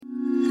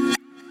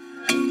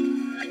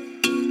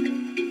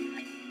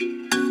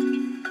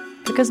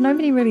Because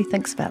nobody really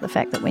thinks about the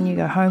fact that when you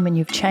go home and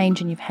you've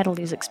changed and you've had all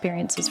these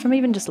experiences from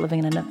even just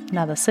living in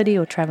another city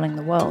or traveling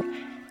the world,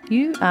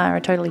 you are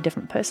a totally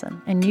different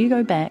person. And you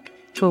go back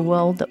to a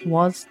world that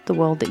was the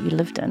world that you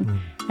lived in.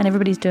 And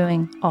everybody's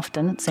doing,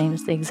 often it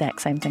seems, the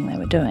exact same thing they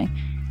were doing.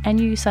 And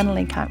you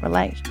suddenly can't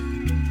relate.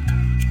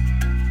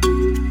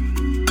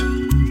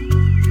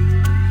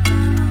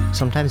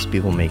 Sometimes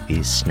people make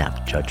these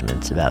snap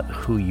judgments about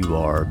who you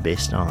are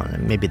based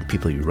on maybe the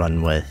people you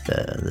run with,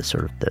 the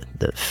sort of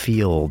the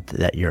field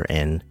that you're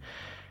in.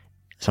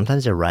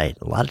 Sometimes they're right.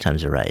 A lot of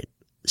times they're right.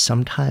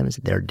 Sometimes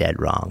they're dead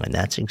wrong. And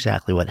that's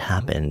exactly what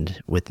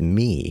happened with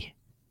me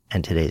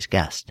and today's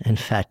guest. In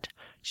fact,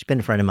 she's been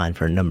a friend of mine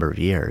for a number of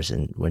years.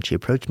 And when she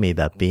approached me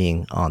about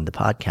being on the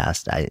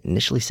podcast, I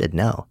initially said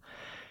no.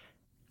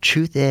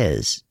 Truth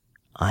is,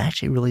 I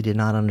actually really did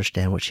not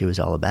understand what she was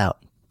all about.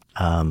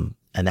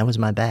 And that was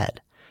my bad.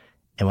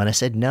 And when I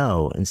said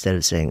no, instead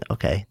of saying,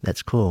 okay,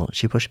 that's cool,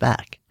 she pushed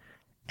back,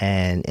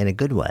 and in a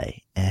good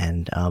way.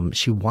 And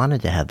she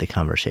wanted to have the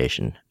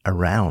conversation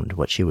around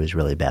what she was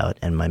really about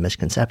and my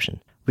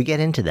misconception. We get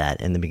into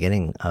that in the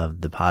beginning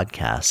of the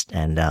podcast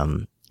and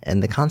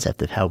the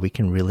concept of how we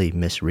can really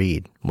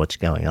misread what's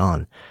going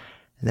on.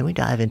 And then we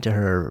dive into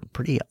her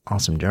pretty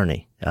awesome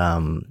journey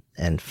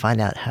and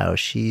find out how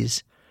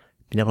she's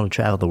been able to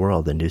travel the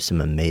world and do some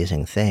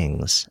amazing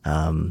things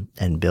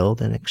and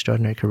build an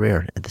extraordinary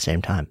career at the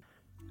same time.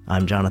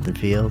 I'm Jonathan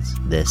Fields.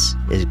 This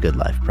is Good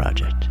Life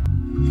Project.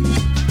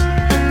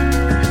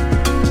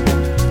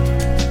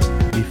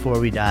 Before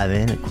we dive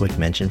in, a quick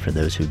mention for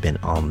those who've been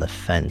on the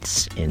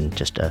fence. In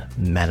just a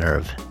matter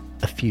of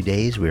a few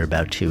days, we're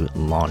about to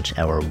launch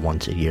our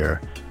once-a-year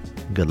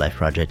Good Life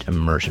Project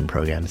immersion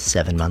program.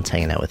 7 months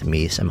hanging out with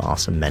me, some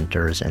awesome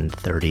mentors, and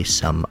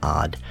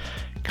 30-some-odd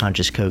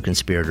conscious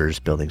co-conspirators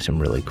building some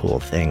really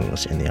cool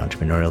things in the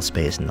entrepreneurial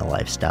space and the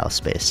lifestyle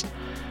space.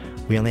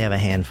 We only have a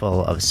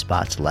handful of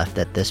spots left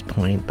at this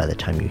point. By the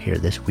time you hear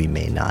this, we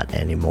may not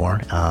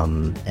anymore.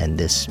 And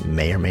this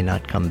may or may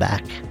not come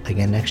back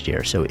again next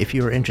year. So if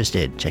you're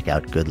interested, check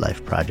out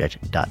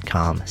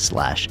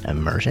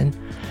goodlifeproject.com/immersion.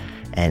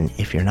 And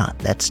if you're not,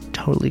 that's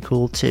totally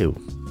cool too.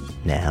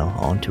 Now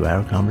on to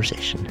our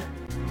conversation.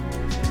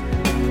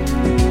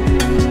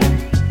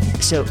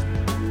 So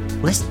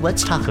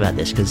let's talk about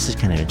this, because this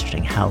is kind of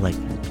interesting, how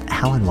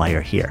and why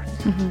you're here.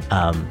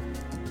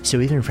 So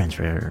we've been friends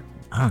for,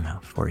 I don't know,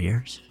 4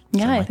 years?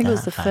 Yeah, I think it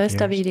was the first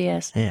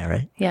WDS. Yeah,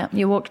 right? Yeah,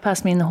 you walked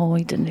past me in the hall,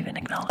 you didn't even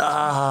acknowledge.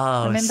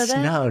 Oh, remember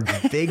that? No,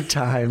 big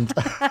time.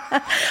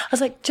 I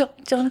was like,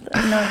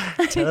 Jonathan, no.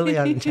 Totally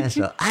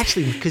unintentional.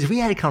 Actually, because we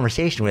had a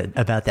conversation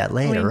about that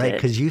later, right?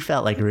 Because you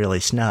felt like really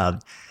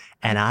snubbed.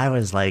 And I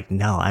was like,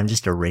 no, I'm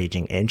just a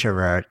raging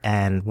introvert.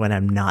 And when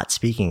I'm not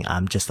speaking,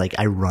 I'm just like,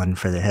 I run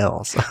for the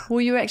hills. Well,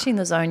 you were actually in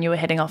the zone. You were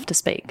heading off to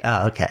speak.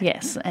 Oh, okay.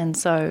 Yes. And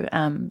so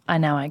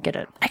I get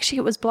it. Actually,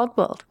 it was Blog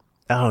World.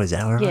 Oh, is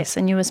that right? Yes.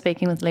 And you were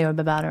speaking with Leo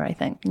Babada, I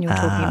think. And you were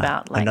talking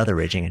about like another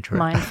raging introvert.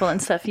 Mindful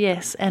and stuff.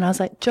 Yes. And I was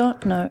like,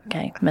 no,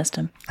 okay, missed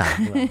him.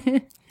 Well.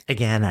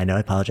 Again, I know I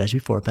apologized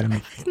before, but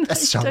I'm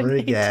sorry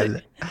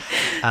again.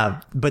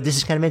 But this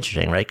is kind of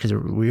interesting, right? Because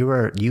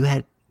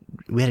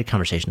we had a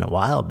conversation a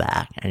while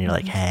back, and you're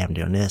like, hey, I'm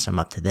doing this, I'm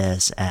up to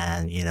this,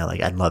 and,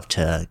 like, I'd love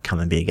to come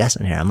and be a guest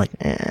in here. I'm like,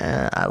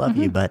 I love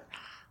you, but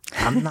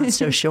I'm not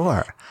so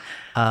sure.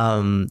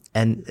 And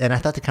I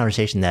thought the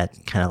conversation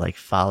that kind of like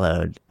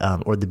followed,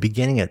 or the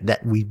beginning of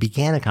that, we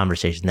began a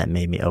conversation that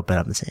made me open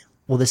up and say,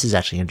 well, this is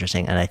actually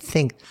interesting. And I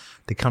think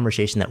the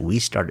conversation that we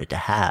started to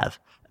have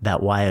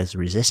about why I was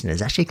resistant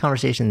is actually a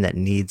conversation that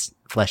needs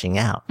fleshing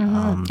out.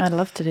 I'd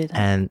love to do that.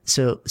 And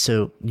so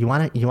you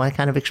want to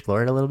kind of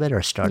explore it a little bit,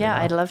 or start? Yeah,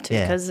 I'd love to,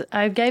 because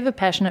I gave a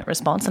passionate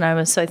response, and I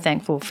was so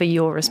thankful for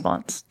your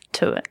response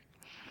to it.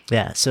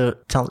 Yeah. So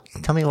tell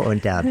me what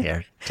went down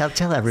here.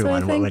 Tell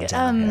everyone what went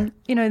down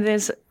here.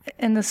 There's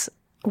in this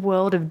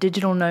world of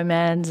digital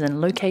nomads and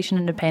location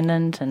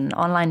independent and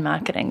online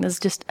marketing,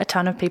 there's just a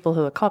ton of people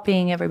who are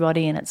copying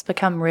everybody, and it's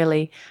become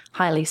really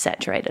highly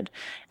saturated.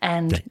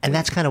 And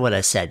that's kind of what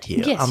I said to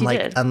you. Yes, I'm you like,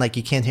 did. I'm like,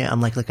 you can't hear.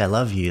 I'm like, look, I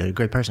love you, you're a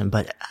great person,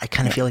 but I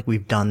kind of feel like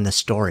we've done this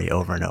story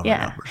over and over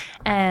and over.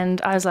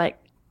 And I was like,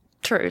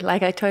 true,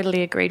 like I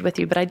totally agreed with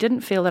you, but I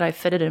didn't feel that I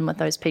fitted in with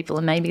those people,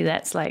 and maybe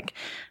that's like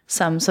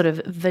some sort of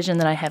vision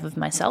that I have of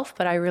myself,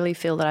 but I really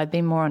feel that I've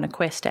been more on a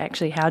quest to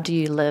actually, how do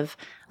you live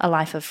a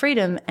life of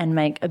freedom and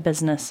make a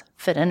business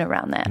fit in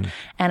around that?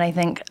 And I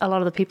think a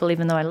lot of the people,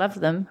 even though I love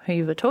them, who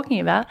you were talking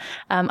about,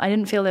 I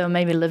didn't feel they were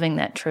maybe living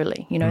that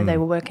truly. They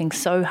were working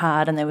so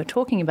hard and they were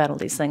talking about all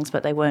these things,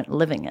 but they weren't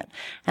living it.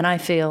 And I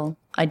feel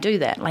I do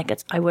that. Like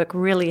I work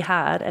really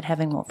hard at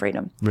having more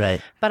freedom. Right.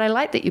 But I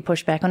like that you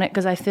push back on it,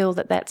 because I feel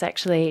that that's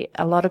actually,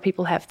 a lot of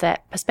people have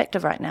that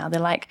perspective right now.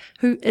 They're like,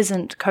 who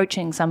isn't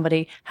coaching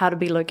somebody how to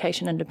be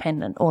location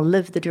independent or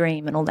live the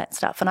dream and all that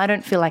stuff? And I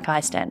don't feel like I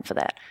stand for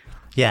that.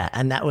 Yeah.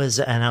 And I was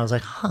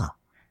like,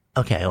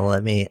 okay, well,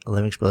 let me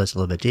explore this a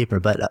little bit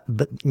deeper. But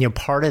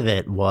part of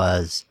it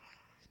was,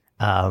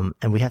 and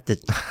we have to,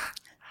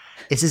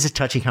 this is a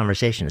touchy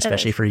conversation,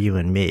 especially for you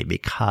and me,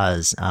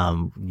 because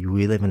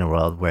we live in a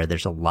world where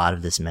there's a lot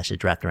of this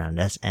message wrapped around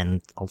us,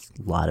 and a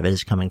lot of it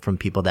is coming from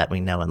people that we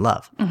know and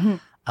love. Mm-hmm.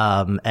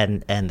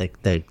 And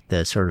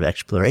the sort of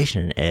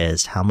exploration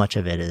is how much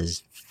of it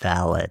is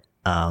valid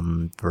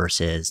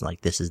versus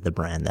like, this is the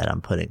brand that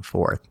I'm putting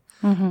forth.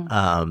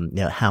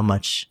 Mm-hmm.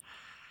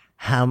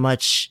 How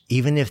much,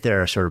 even if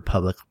there are sort of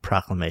public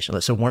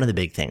proclamations. So one of the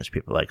big things,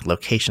 people like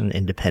location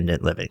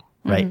independent living,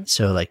 right? Mm-hmm.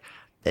 So like,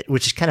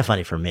 which is kind of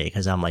funny for me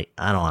because I'm like,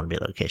 I don't want to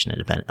be location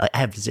independent.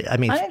 I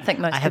don't think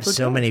most I have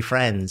so many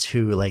friends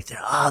who like,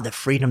 the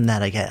freedom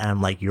that I get. And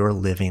I'm like, you're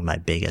living my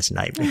biggest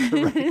nightmare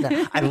right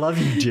now. I love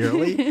you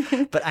dearly,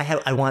 but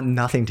I want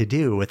nothing to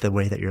do with the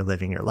way that you're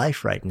living your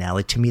life right now.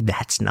 Like, to me,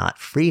 that's not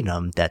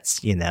freedom. That's,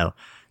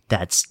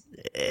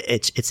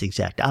 it's the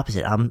exact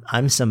opposite.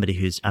 I'm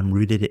somebody I'm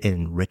rooted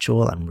in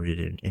ritual. I'm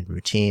rooted in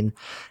routine,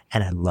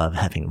 and I love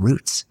having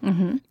roots.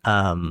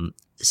 Mm-hmm.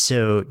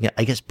 So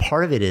I guess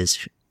part of it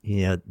is,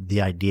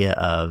 the idea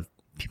of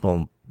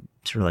people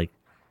sort of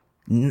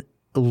like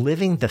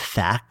living the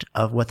fact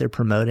of what they're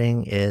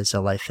promoting is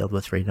a life filled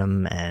with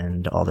freedom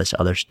and all this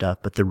other stuff.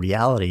 But the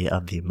reality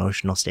of the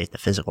emotional state, the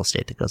physical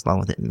state that goes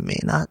along with it may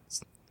not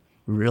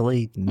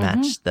really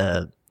match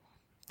the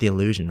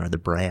illusion or the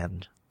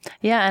brand.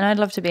 Yeah, and I'd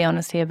love to be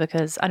honest here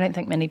because I don't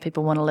think many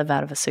people want to live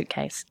out of a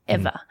suitcase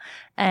ever.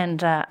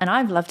 And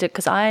I've loved it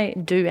because I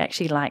do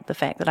actually like the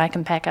fact that I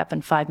can pack up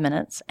in 5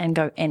 minutes and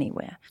go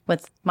anywhere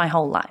with my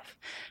whole life.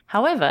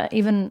 However,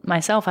 even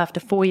myself, after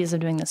 4 years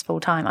of doing this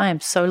full time, I am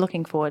so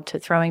looking forward to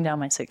throwing down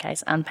my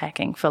suitcase,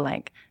 unpacking for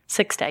like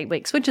 6 to 8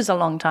 weeks, which is a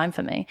long time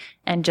for me,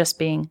 and just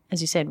being, as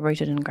you said,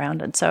 rooted and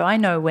grounded. So I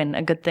know when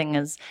a good thing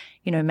is,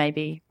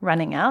 maybe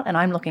running out, and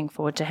I'm looking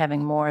forward to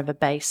having more of a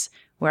base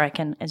where I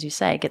can, as you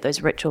say, get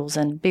those rituals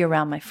and be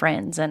around my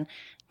friends. And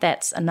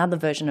that's another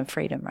version of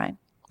freedom, right?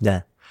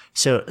 Yeah.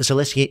 So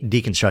let's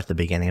deconstruct the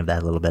beginning of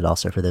that a little bit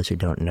also for those who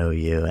don't know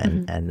you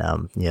and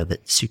the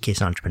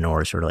Suitcase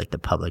Entrepreneur is sort of like the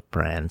public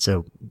brand.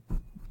 So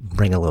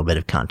bring a little bit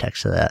of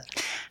context to that.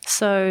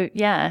 So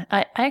yeah,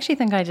 I actually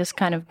think I just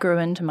kind of grew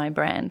into my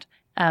brand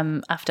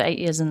after 8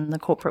 years in the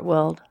corporate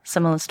world.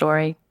 Similar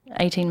story,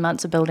 18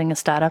 months of building a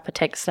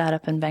tech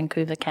startup in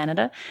Vancouver,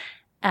 Canada.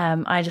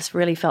 I just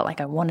really felt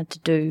like I wanted to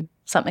do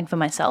something for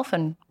myself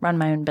and run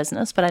my own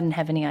business, but I didn't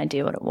have any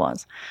idea what it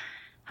was.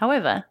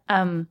 However,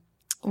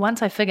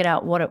 once I figured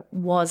out what it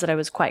was that I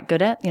was quite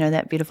good at,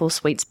 that beautiful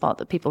sweet spot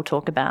that people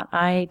talk about,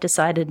 I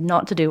decided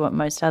not to do what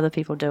most other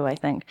people do, I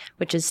think,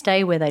 which is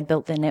stay where they'd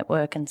built their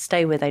network and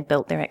stay where they'd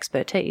built their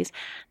expertise.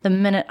 The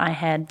minute I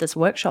had this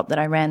workshop that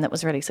I ran that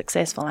was really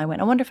successful, I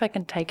went, I wonder if I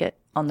can take it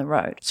on the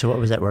road. So what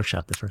was that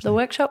workshop, the first The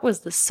workshop was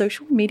the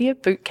social media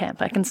boot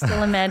camp. I can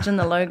still imagine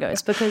the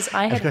logos because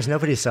I had... Of course,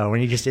 nobody saw when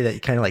you just did that, you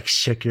kind of like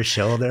shook your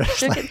shoulders.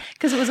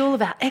 Because it was all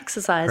about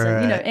exercise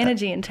and,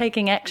 energy and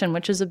taking action,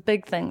 which is a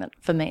big thing that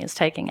for me is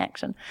taking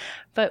action.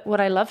 But what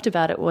I loved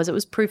about it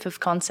was proof of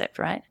concept,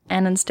 right?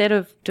 And instead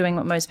of doing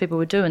what most people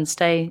would do and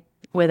stay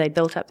where they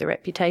built up their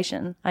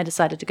reputation, I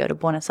decided to go to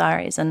Buenos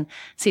Aires and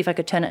see if I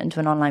could turn it into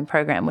an online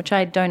program, which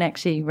I don't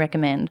actually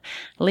recommend.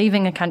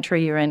 Leaving a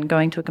country you're in,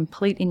 going to a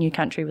completely new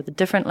country with a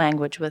different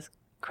language, with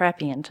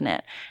crappy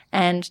internet,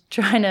 and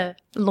trying to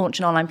launch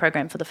an online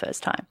program for the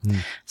first time.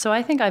 So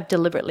I think I've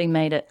deliberately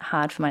made it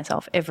hard for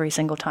myself every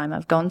single time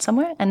I've gone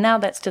somewhere, and now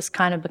that's just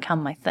kind of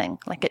become my thing.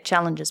 Like, it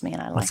challenges me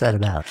and I like it. What's that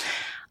about?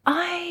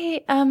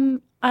 I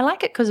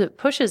like it because it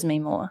pushes me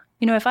more.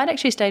 If I'd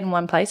actually stayed in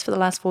one place for the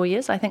last 4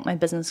 years, I think my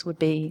business would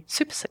be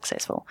super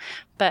successful,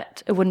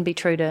 but it wouldn't be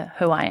true to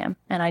who I am.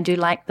 And I do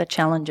like the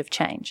challenge of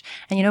change.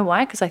 And you know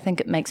why? Because I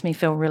think it makes me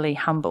feel really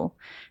humble.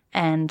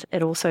 And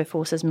it also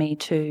forces me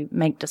to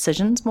make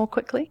decisions more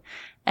quickly.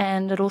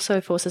 And it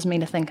also forces me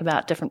to think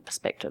about different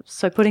perspectives.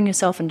 So putting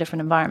yourself in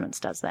different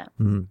environments does that.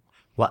 Mm-hmm.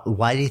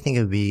 Why do you think it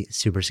would be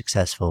super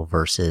successful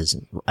versus,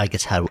 I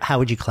guess, how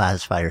would you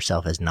classify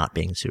yourself as not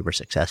being super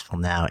successful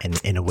now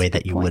in a way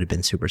that you would have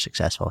been super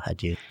successful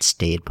had you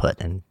stayed put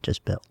and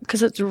just built?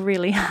 Because it's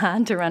really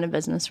hard to run a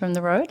business from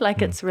the road.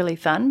 It's really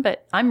fun,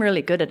 but I'm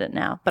really good at it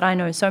now. But I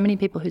know so many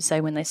people who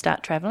say when they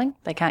start traveling,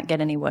 they can't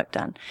get any work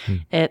done.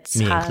 It's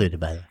me hard. Included,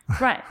 by the way.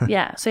 Right,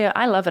 yeah. So yeah,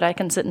 I love it. I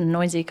can sit in a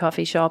noisy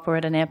coffee shop or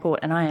at an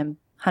airport and I am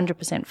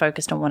 100%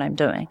 focused on what I'm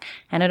doing.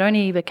 And it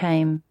only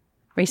became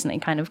recently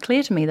kind of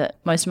clear to me that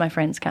most of my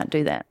friends can't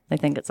do that. They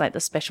think it's like the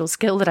special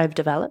skill that I've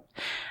developed.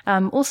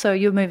 Also,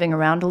 you're moving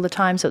around all the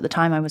time. So at the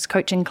time I was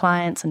coaching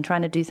clients and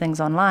trying to do things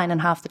online,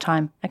 and half the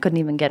time I couldn't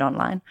even get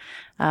online,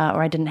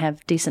 or I didn't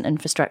have decent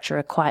infrastructure,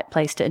 a quiet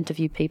place to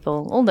interview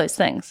people, all those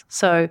things.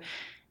 So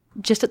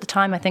just at the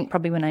time, I think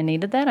probably when I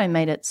needed that, I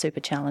made it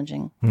super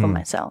challenging for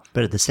myself.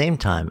 But at the same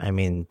time, I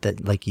mean,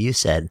 that, like you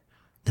said,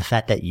 the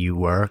fact that you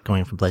were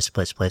going from place to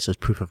place to place was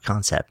proof of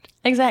concept.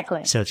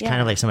 Exactly. So it's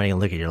kind of like somebody can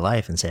look at your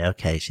life and say,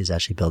 okay, she's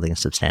actually building a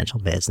substantial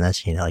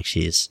business.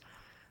 She's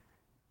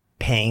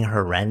paying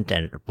her rent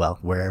and, well,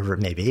 wherever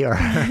it may be, or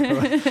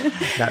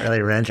not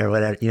really rent or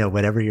whatever,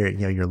 whatever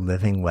you're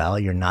living well,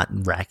 you're not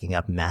racking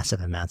up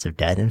massive amounts of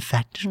debt. In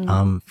fact,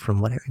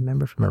 from what I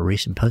remember from a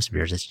recent post of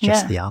yours, it's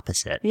just the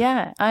opposite.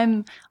 Yeah.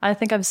 I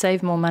think I've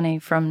saved more money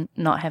from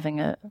not having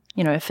a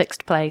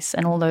fixed place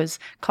and all those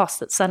costs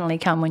that suddenly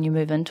come when you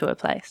move into a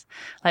place.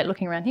 Like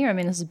looking around here, I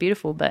mean, this is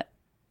beautiful, but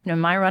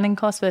my running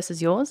costs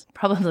versus yours,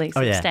 probably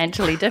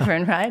substantially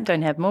different, right?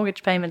 Don't have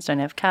mortgage payments, don't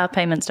have car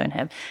payments, don't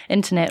have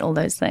internet, all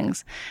those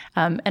things.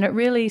 And it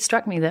really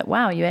struck me that,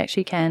 wow, you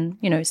actually can,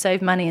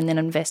 save money and then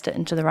invest it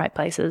into the right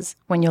places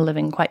when you're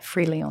living quite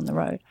freely on the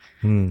road.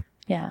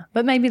 Yeah.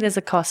 But maybe there's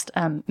a cost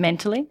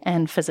mentally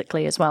and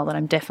physically as well that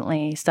I'm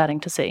definitely starting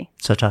to see.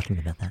 So talk to me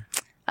about that.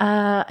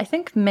 I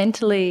think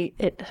mentally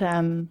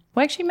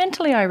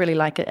mentally I really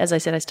like it. As I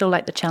said, I still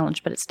like the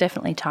challenge, but it's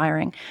definitely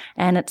tiring.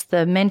 And it's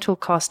the mental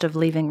cost of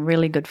leaving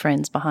really good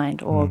friends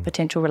behind or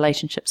potential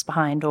relationships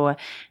behind or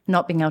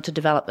not being able to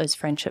develop those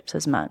friendships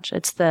as much.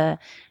 It's the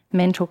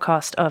mental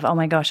cost of, oh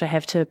my gosh, I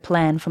have to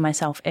plan for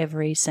myself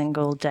every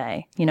single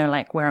day.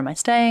 Like where am I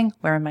staying?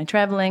 Where am I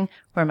traveling?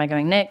 Where am I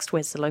going next?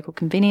 Where's the local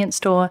convenience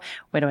store?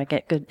 Where do I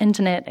get good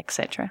internet,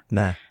 etc.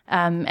 Nah.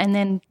 And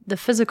then the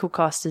physical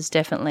cost is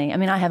definitely,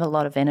 I have a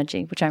lot of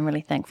energy, which I'm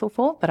really thankful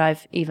for, but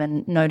I've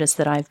even noticed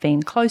that I've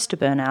been close to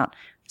burnout,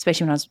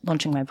 especially when I was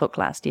launching my book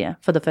last year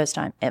for the first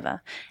time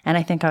ever. And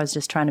I think I was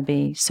just trying to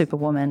be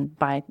superwoman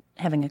by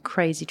having a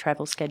crazy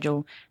travel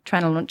schedule,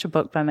 trying to launch a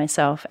book by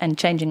myself and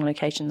changing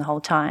location the whole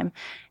time.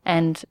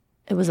 And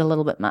it was a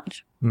little bit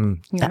much.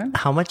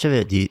 How much of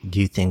it do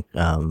you think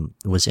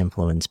was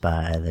influenced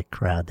by the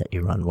crowd that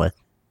you run with?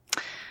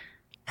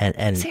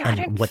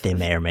 And what they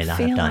may or may not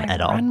have done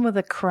at all. I run with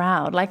a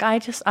crowd. Like I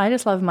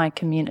just love my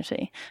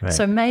community. Right.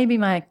 So maybe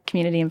my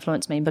community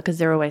influenced me because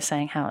they're always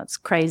saying how it's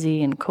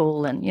crazy and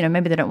cool and,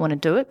 maybe they don't want to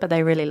do it, but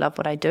they really love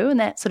what I do. And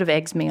that sort of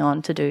eggs me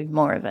on to do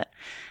more of it.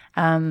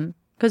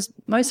 Because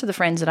most of the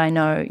friends that I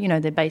know,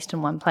 they're based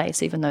in one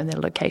place, even though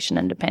they're location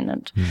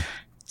independent.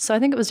 So I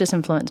think it was just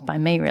influenced by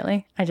me,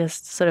 really. I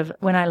just sort of,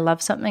 when I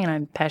love something and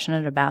I'm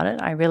passionate about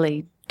it, I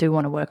really do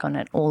want to work on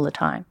it all the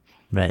time.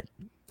 Right.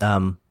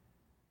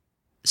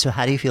 So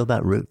how do you feel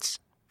about roots?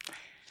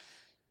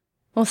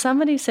 Well,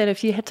 somebody said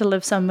if you had to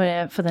live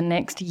somewhere for the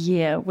next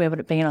year, where would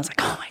it be? And I was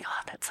like, oh my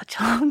God, that's such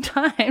a long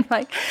time.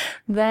 Like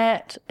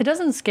that, it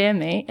doesn't scare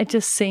me. It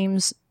just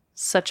seems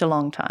such a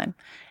long time.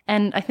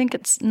 And I think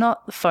it's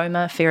not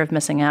FOMO, fear of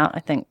missing out.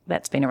 I think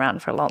that's been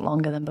around for a lot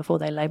longer than before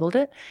they labeled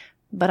it.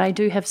 But I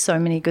do have so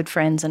many good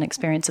friends and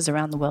experiences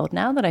around the world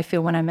now that I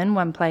feel when I'm in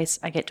one place,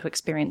 I get to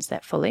experience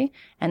that fully.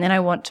 And then I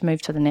want to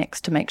move to the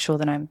next to make sure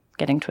that I'm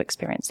getting to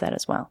experience that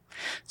as well.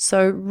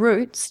 So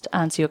roots, to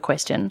answer your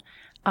question,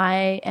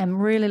 I am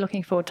really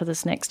looking forward to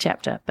this next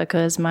chapter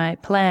because my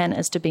plan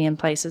is to be in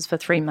places for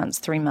 3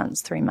 months,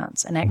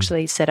 and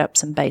actually set up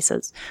some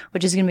bases,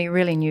 which is going to be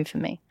really new for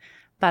me.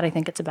 But I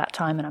think it's about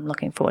time and I'm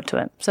looking forward to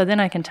it. So then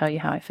I can tell you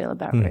how I feel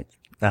about roots.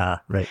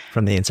 Right.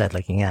 From the inside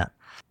looking out.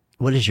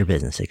 What is your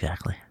business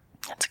exactly?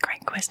 That's a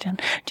great question.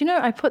 Do you know,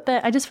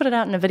 I just put it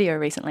out in a video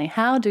recently.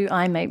 How do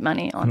I make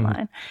money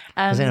online?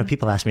 Because I know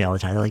people ask me all the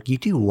time, they're like, you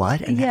do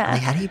what? And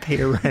how do you pay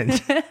your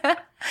rent?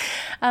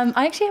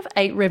 I actually have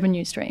 8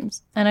 revenue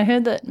streams, and I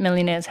heard that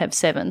millionaires have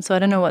 7, so I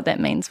don't know what that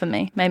means for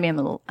me. Maybe I'm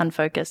a little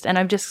unfocused, and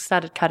I've just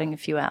started cutting a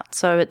few out.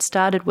 So it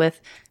started with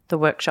the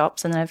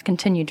workshops, and then I've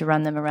continued to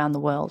run them around the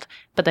world,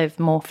 but they've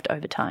morphed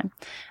over time.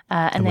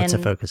 And what's the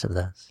focus of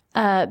those?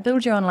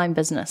 Build your online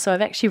business. So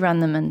I've actually run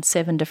them in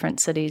 7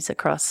 different cities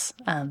across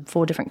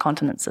 4 different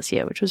continents this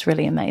year, which was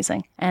really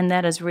amazing. And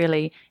that is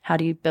really how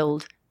do you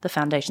build the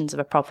foundations of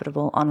a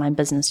profitable online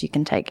business you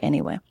can take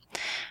anywhere.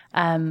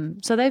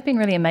 So they've been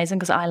really amazing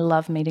because I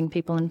love meeting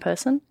people in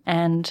person.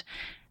 And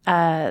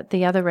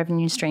the other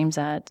revenue streams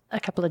are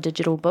a couple of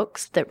digital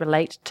books that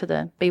relate to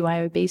the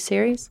BYOB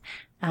series,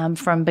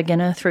 from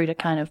beginner through to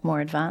kind of more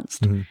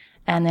advanced.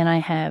 And then I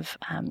have,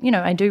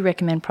 I do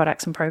recommend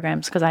products and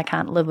programs because I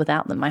can't live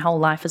without them. My whole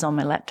life is on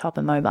my laptop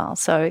and mobile.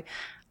 So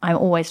I'm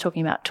always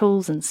talking about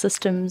tools and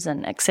systems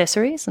and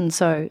accessories. And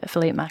so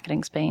affiliate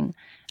marketing's been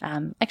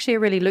actually a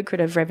really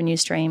lucrative revenue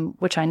stream,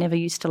 which I never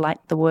used to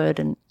like the word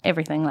and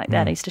everything like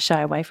that. I used to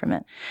shy away from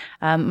it.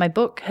 My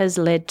book has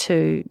led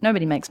to,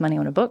 nobody makes money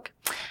on a book.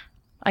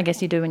 I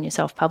guess you do when you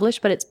self-publish,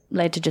 but it's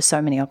led to just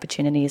so many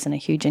opportunities and a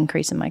huge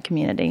increase in my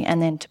community,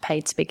 and then to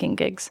paid speaking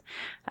gigs.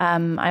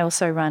 I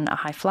also run a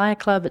High Flyer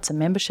Club. It's a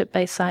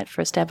membership-based site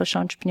for established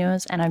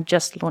entrepreneurs, and I'm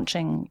just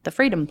launching the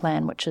Freedom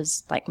Plan, which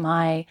is like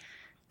my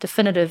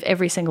definitive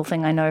every single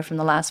thing I know from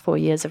the last 4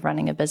 years of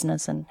running a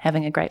business and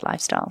having a great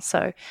lifestyle.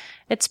 So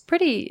it's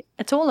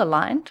all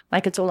aligned,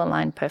 like it's all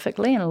aligned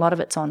perfectly, and a lot of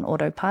it's on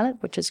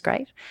autopilot, which is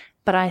great.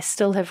 But I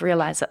still have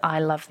realized that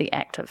I love the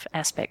active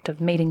aspect of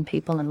meeting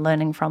people and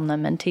learning from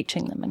them and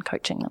teaching them and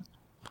coaching them.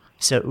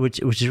 So, which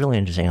is really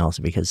interesting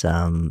also because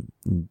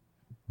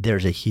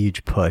there's a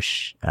huge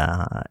push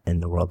in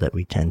the world that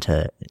we tend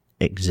to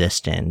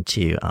exist in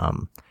to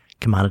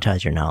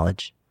commoditize your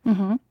knowledge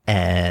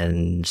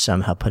and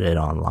somehow put it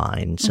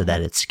online so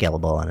that it's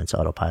scalable and it's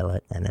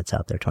autopilot and it's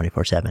out there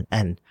 24/7.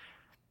 And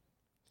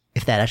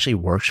if that actually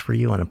works for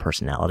you on a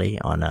personality,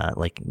 on a,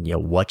 like, you know,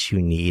 what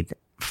you need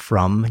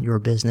from your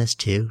business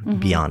too,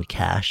 beyond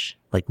cash.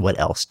 Like, what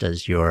else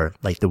does your,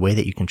 like, the way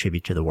that you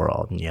contribute to the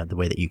world and, you know, the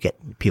way that you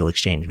get people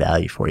exchange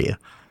value for you.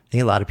 I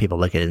think a lot of people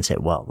look at it and say,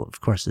 well,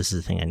 of course, this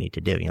is the thing I need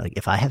to do. You know, like,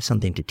 if I have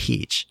something to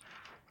teach,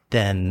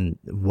 then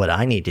what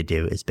I need to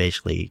do is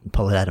basically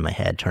pull it out of my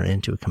head, turn it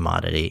into a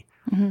commodity,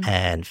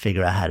 and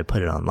figure out how to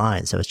put it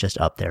online. So it's just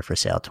up there for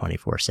sale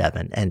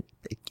 24/7. And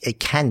it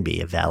can be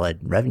a valid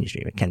revenue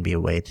stream. It can be a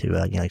way to, you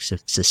know, like,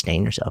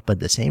 sustain yourself. But at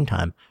the same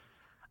time,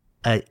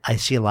 I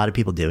see a lot of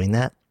people doing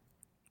that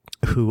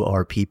who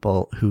are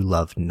people who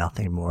love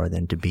nothing more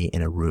than to be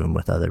in a room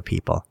with other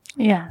people.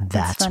 Yeah.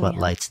 That's what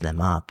lights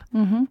them up.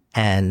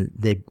 And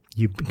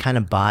you kind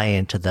of buy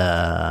into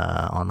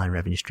the online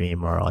revenue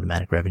stream or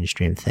automatic revenue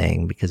stream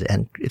thing because,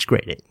 and it's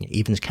great. It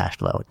evens cash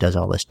flow. It does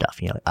all this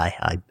stuff. You know,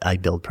 I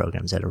build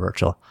programs that are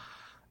virtual.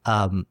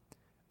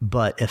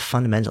 But if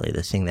fundamentally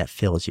the thing that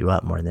fills you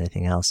up more than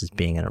anything else is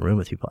being in a room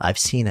with people, I've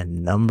seen a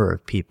number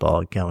of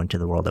people go into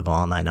the world of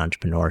online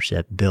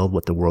entrepreneurship, build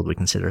what the world would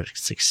consider a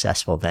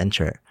successful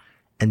venture,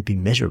 and be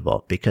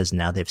miserable because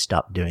now they've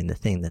stopped doing the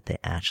thing that they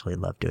actually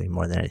love doing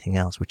more than anything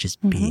else, which is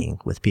being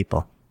with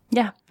people.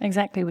 Yeah,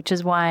 exactly. Which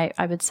is why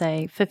I would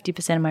say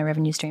 50% of my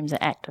revenue streams are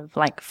active,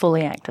 like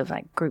fully active,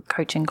 like group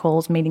coaching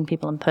calls, meeting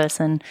people in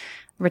person,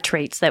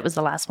 retreats. That was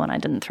the last one I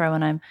didn't throw,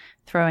 and I'm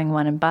throwing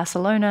one in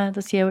Barcelona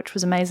this year, which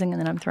was amazing.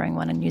 And then I'm throwing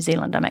one in New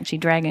Zealand. I'm actually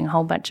dragging a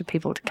whole bunch of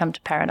people to come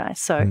to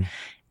Paradise. So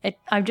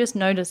I've just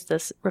noticed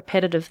this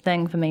repetitive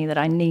thing for me that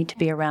I need to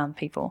be around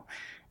people.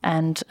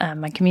 And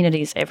my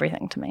community is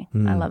everything to me.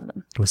 I love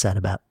them. What's that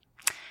about?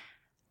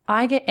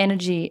 I get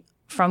energy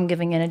from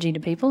giving energy to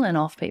people and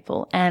off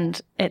people.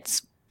 And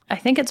I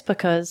think it's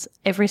because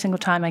every single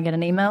time I get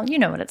an email, you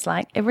know what it's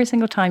like. Every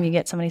single time you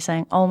get somebody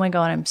saying, oh my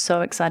God, I'm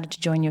so excited to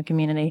join your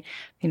community.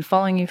 I've been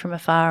following you from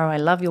afar, or I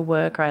love your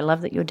work, or I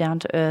love that you're down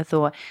to earth,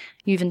 or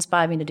you've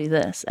inspired me to do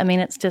this. I mean,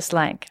 it's just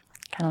like,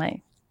 kind of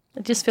like,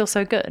 it just feels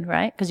so good,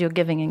 right? Because you're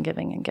giving and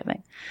giving and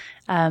giving.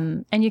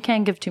 And you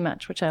can give too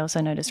much, which I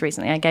also noticed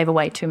recently. I gave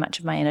away too much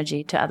of my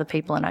energy to other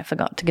people and I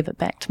forgot to give it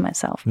back to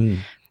myself.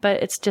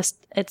 But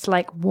it's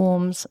like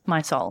warms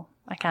my soul.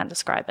 I can't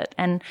describe it.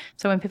 And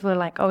so when people are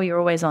like, oh, you're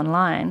always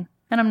online,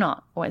 and I'm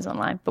not always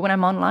online, but when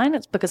I'm online,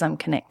 it's because I'm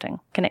connecting.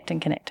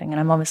 And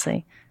I'm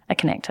obviously a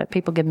connector.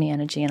 People give me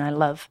energy, and I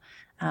love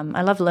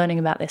learning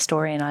about their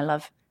story, and I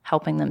love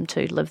helping them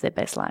to live their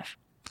best life.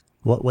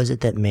 What was it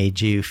that made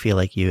you feel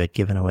like you had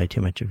given away too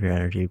much of your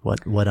energy?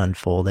 What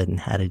unfolded, and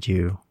how did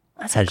you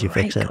fix it? That's a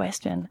great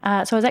question. So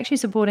I was actually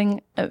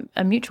supporting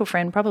a mutual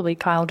friend, probably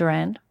Kyle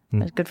Durand,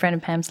 a good friend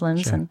of Pam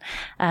Slynn's,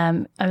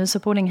 and I was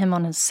supporting him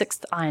on his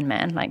 6th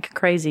Ironman, like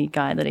crazy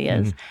guy that he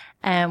is.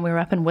 And we were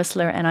up in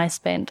Whistler, and I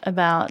spent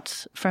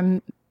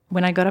from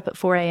when I got up at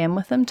 4 a.m.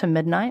 with him to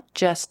midnight,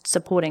 just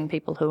supporting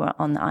people who were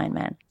on the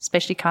Ironman,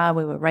 especially Kyle.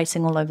 We were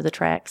racing all over the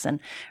tracks and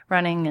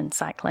running and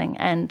cycling.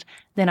 And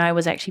then I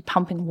was actually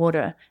pumping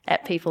water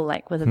at people,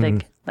 like with a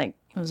big, like,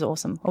 it was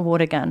awesome, a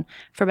water gun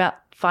for about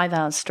 5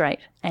 hours straight,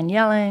 and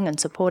yelling and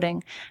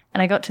supporting.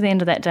 And I got to the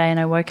end of that day, and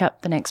I woke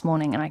up the next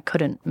morning and I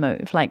couldn't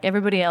move. Like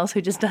everybody else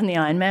who just done the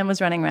Ironman was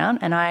running around,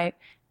 and I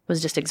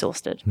was just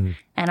exhausted.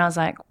 And I was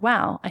like,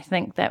 wow, I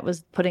think that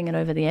was putting it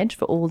over the edge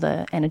for all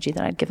the energy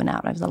that I'd given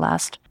out over the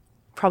last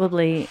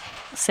probably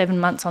 7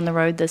 months on the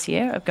road this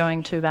year, of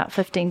going to about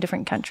 15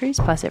 different countries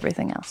plus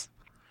everything else.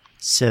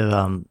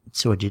 So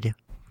what'd you do?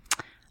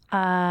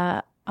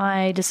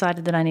 I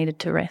decided that I needed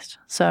to rest.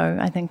 So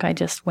I think I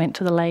just went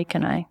to the lake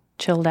and I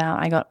chilled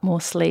out. I got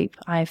more sleep.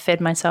 I fed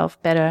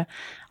myself better.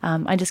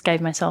 I just gave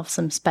myself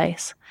some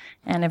space,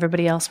 and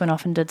everybody else went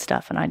off and did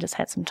stuff, and I just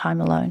had some time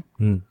alone.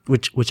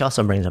 Which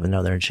also brings up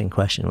another interesting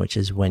question, which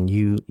is when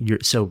you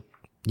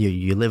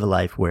live a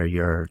life where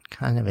you're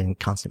kind of in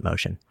constant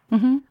motion,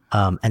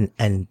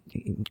 and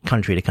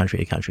country to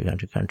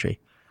country,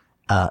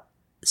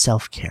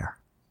 self-care.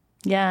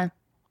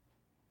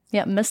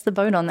 Yeah, missed the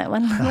boat on that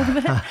one a little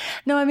bit.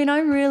 No, I mean,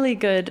 I'm really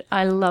good.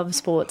 I love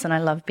sports and I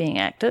love being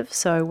active.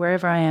 So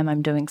wherever I am,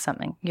 I'm doing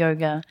something.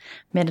 Yoga,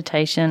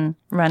 meditation,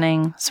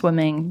 running,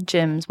 swimming,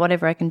 gyms,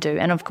 whatever I can do.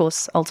 And of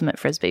course, ultimate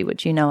frisbee,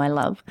 which you know I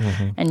love.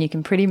 And you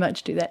can pretty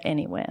much do that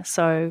anywhere.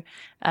 So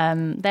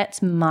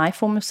that's my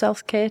form of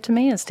self-care to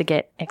me, is to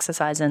get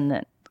exercise in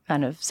that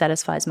kind of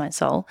satisfies my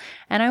soul.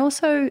 And I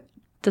also,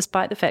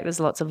 despite the fact there's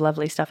lots of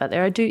lovely stuff out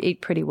there, I do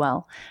eat pretty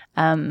well,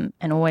 and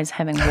always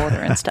having water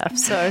and stuff.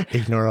 So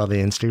ignore all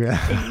the Instagram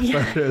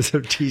photos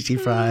of cheesy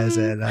fries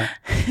and.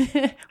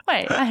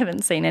 Wait, I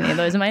haven't seen any of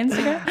those on my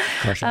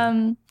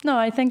Instagram. No,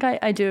 I think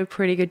I do a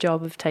pretty good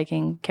job of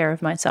taking care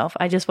of myself.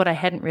 What I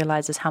hadn't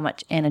realized is how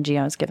much energy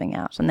I was giving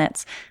out, and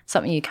that's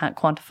something you can't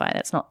quantify.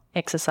 That's not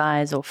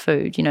exercise or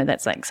food. You know,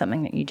 that's like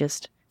something that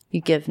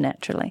you give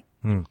naturally.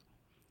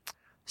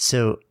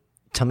 So,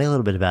 tell me a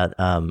little bit about.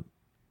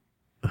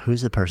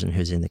 Who's the person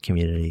who's in the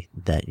community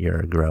that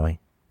you're growing?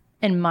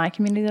 In my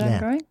community that I'm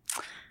growing?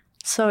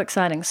 So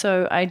exciting.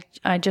 So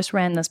I just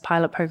ran this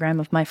pilot program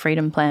of my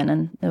freedom plan,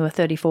 and there were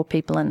 34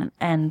 people in it,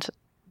 and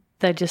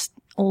they're just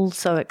all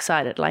so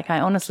excited. Like, I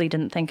honestly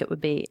didn't think it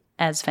would be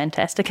as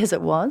fantastic as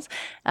it was.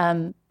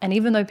 And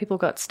even though people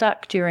got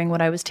stuck during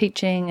what I was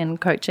teaching and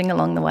coaching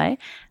along the way,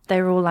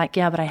 they were all like,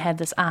 yeah, but I had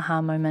this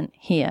aha moment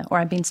here, or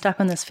I've been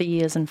stuck on this for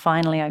years and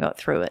finally I got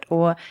through it.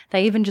 Or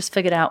they even just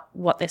figured out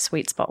what their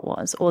sweet spot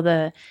was, or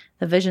the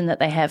vision that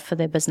they have for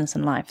their business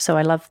and life. So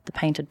I love the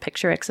painted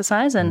picture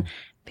exercise, and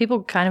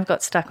people kind of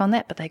got stuck on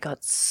that, but they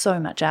got so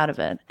much out of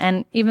it.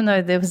 And even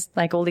though there was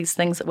like all these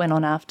things that went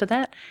on after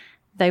that,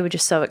 they were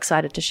just so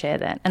excited to share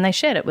that, and they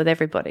shared it with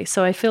everybody.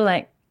 So I feel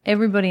like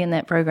everybody in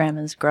that program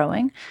is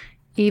growing,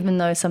 even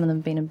though some of them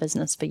have been in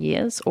business for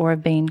years or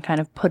have been kind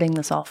of putting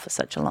this off for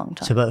such a long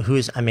time. So, but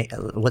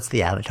what's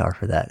the avatar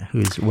for that?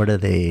 What's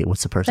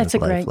the person's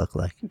life look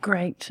like?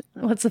 Great.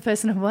 What's the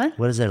person of what?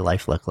 What does their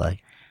life look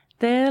like?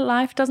 Their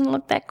life doesn't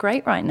look that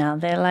great right now.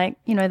 They're like,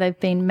 they've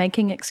been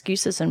making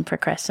excuses and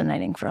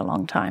procrastinating for a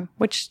long time,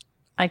 which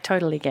I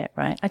totally get,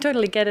 right? I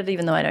totally get it,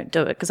 even though I don't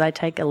do it, because I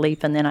take a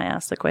leap and then I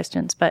ask the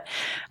questions. But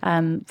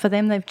for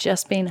them, they've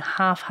just been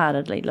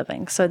half-heartedly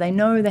living. So they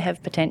know they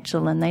have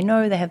potential, and they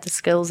know they have the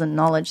skills and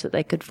knowledge that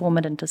they could form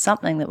it into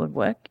something that would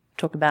work.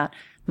 Talk about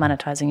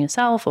monetizing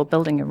yourself or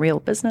building a real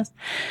business.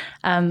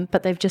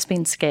 But they've just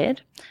been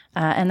scared,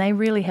 and they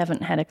really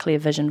haven't had a clear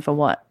vision for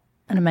what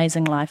an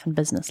amazing life and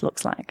business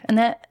looks like. And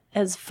that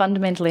is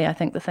fundamentally, I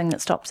think, the thing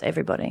that stops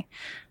everybody.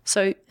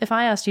 So if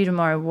I asked you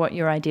tomorrow what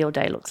your ideal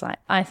day looks like,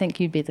 I think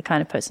you'd be the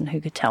kind of person who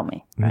could tell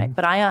me, right?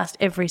 But I asked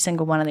every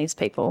single one of these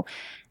people,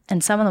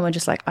 and some of them were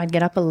just like, I'd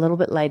get up a little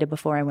bit later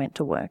before I went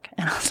to work.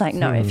 And I was like,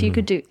 no, if you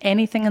could do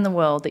anything in the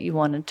world that you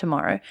wanted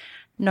tomorrow,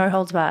 no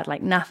holds barred,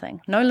 like nothing,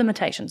 no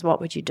limitations,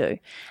 what would you do?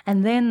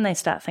 And then they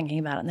start thinking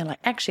about it, and they're like,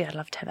 actually, I'd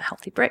love to have a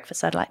healthy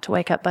breakfast. I'd like to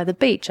wake up by the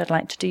beach. I'd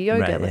like to do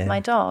yoga with my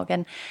dog.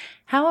 And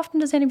how often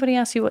does anybody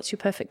ask you what's your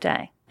perfect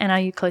day? And are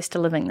you close to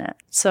living that?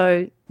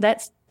 So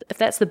if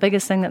that's the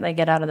biggest thing that they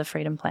get out of the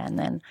Freedom Plan,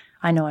 then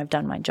I know I've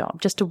done my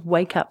job, just to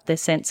wake up their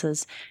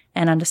senses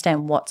and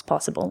understand what's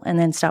possible, and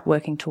then start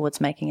working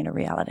towards making it a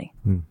reality.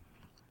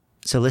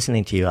 So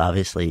listening to you,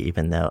 obviously,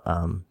 even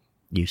though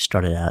you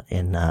started out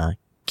in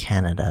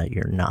Canada,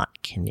 you're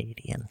not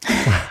Canadian.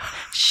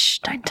 Shh,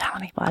 don't tell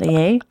anybody,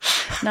 eh?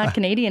 Not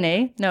Canadian,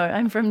 eh? No,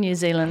 I'm from New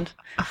Zealand.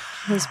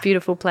 This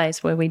beautiful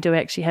place where we do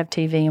actually have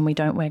TV and we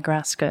don't wear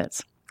grass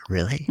skirts.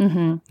 Really?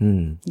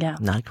 Mm-hmm. Yeah.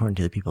 Not according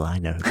to the people I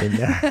know who've been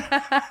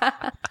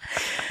there.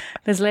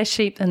 There's less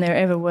sheep than there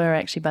ever were,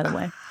 actually, by the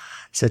way.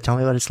 So tell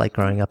me what it's like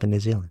growing up in New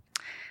Zealand.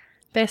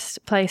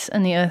 Best place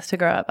in the earth to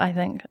grow up, I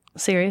think.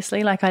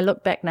 Seriously, like, I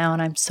look back now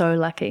and I'm so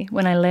lucky.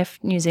 When I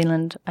left New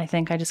Zealand, I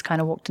think I just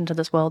kind of walked into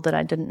this world that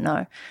I didn't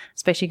know,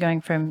 especially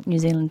going from New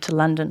Zealand to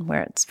London,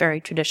 where it's very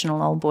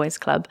traditional old boys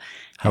club.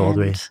 How old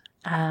were you?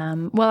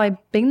 Well,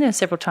 I've been there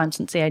several times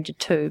since the age of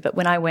 2, but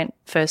when I went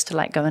first to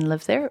like go and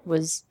live there, I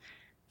was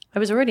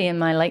already in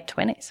my late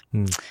 20s.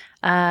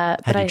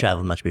 Had you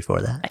traveled much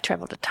before that? I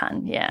traveled a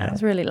ton, yeah. I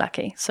was really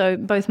lucky. So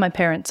both my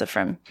parents are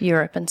from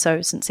Europe, and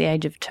so since the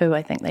age of 2,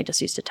 I think they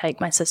just used to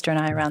take my sister and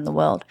I around the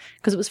world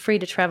because it was free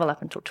to travel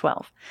up until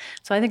 12.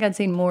 So I think I'd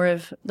seen more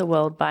of the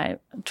world by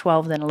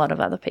 12 than a lot of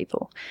other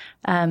people.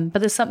 But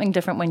there's something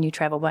different when you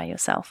travel by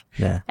yourself.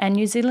 Yeah. And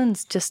New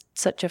Zealand's just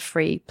such a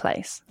free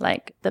place.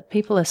 Like, the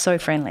people are so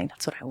friendly.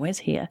 That's what I always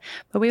hear.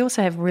 But we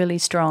also have really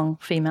strong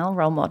female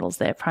role models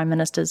there. Prime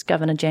ministers,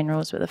 governor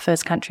generals. We're the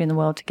first country in the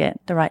world to get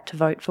the right to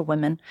vote for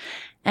women.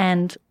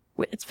 And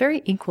it's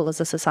very equal as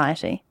a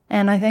society.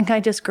 And I think I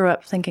just grew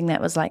up thinking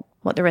that was like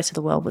what the rest of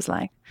the world was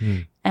like.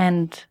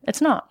 And it's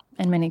not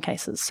in many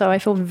cases. So I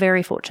feel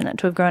very fortunate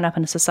to have grown up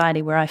in a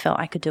society where I felt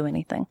I could do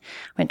anything.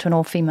 Went to an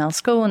all-female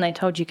school and they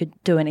told you could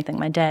do anything.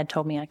 My dad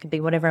told me I could be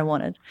whatever I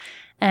wanted.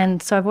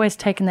 And so I've always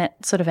taken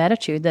that sort of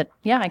attitude that,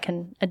 yeah, I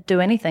can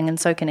do anything and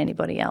so can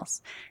anybody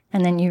else.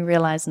 And then you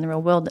realize in the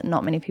real world that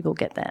not many people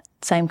get that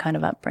same kind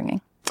of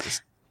upbringing.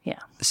 Yeah.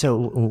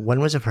 So when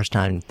was the first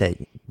time that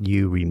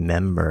you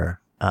remember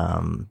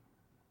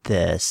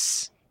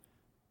this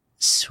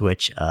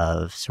switch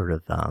of sort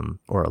of,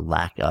 or a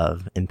lack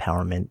of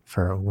empowerment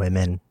for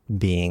women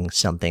being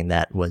something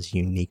that was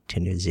unique to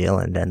New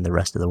Zealand and the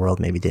rest of the world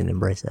maybe didn't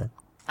embrace it?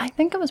 I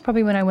think it was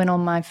probably when I went on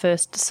my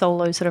first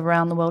solo sort of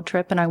around the world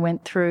trip, and I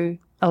went through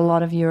a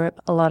lot of Europe,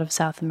 a lot of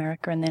South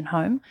America, and then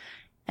home.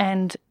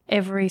 And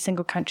every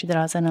single country that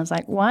I was in, I was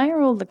like, why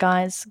are all the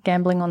guys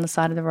gambling on the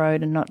side of the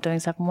road and not doing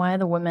stuff? And why are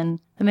the women,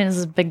 I mean, this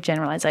is a big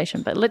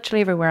generalization, but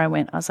literally everywhere I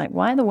went, I was like,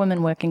 why are the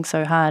women working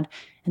so hard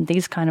in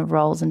these kind of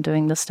roles and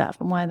doing this stuff?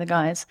 And why are the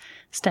guys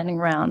standing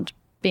around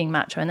being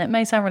macho? And that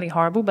may sound really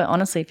horrible, but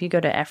honestly, if you go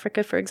to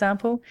Africa, for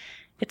example,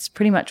 it's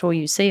pretty much all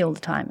you see all the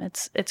time.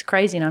 It's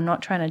crazy, and I'm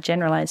not trying to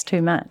generalize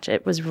too much.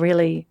 It was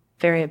really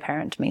very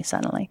apparent to me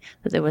suddenly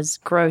that there was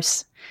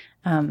gross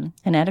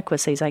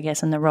inadequacies, I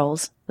guess, in the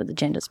roles that the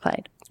genders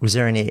played. Was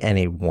there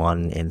any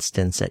one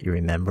instance that you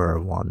remember,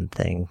 or one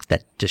thing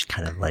that just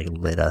kind of like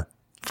lit a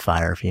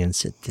fire for you and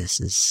said,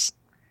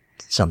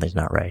 something's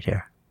not right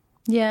here?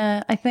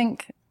 Yeah, I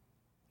think,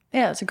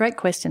 it's a great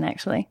question,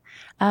 actually.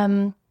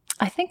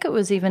 I think it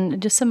was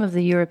even just some of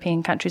the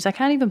European countries. I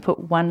can't even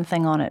put one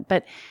thing on it,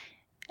 but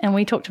and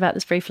we talked about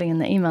this briefly in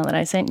the email that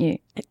I sent you,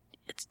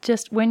 it's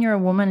just when you're a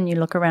woman and you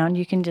look around,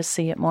 you can just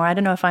see it more. I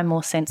don't know if I'm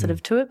more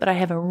sensitive to it, but I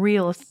have a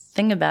real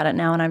thing about it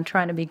now, and I'm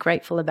trying to be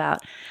grateful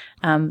about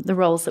the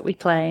roles that we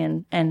play,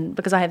 and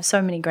because I have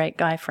so many great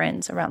guy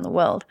friends around the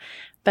world.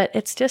 But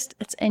it's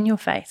in your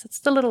face. It's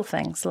the little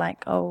things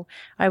like,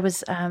 I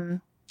was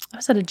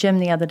at a gym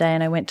the other day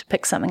and I went to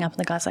pick something up and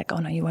the guy's like, oh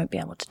no, you won't be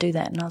able to do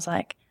that. And I was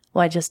like,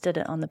 well, I just did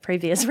it on the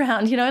previous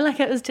round, like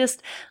it was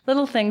just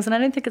little things. And I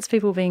don't think it's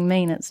people being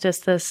mean. It's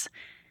just this,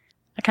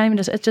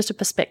 it's just a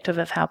perspective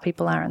of how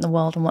people are in the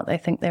world and what they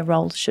think their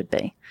roles should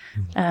be.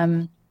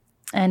 Mm-hmm.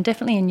 And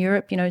definitely in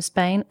Europe,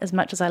 Spain, as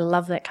much as I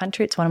love that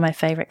country, it's one of my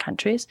favorite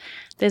countries,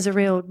 there's a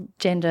real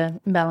gender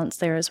imbalance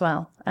there as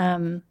well.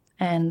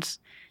 And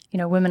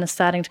women are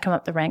starting to come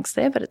up the ranks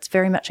there, but it's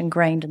very much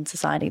ingrained in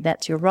society.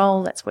 That's your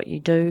role, that's what you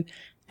do,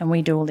 and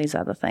we do all these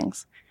other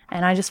things.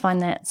 And I just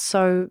find that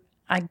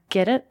I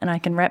get it and I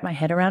can wrap my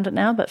head around it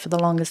now, but for the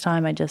longest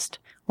time I just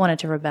wanted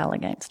to rebel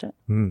against it.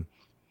 Mm.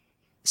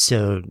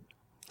 So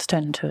it's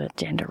turned into a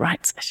gender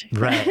rights issue.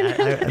 Right.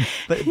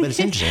 But it's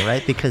interesting,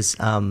 right? Because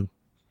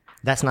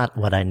that's not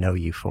what I know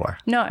you for.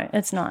 No,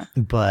 it's not.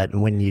 But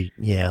when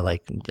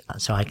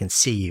so I can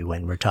see you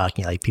when we're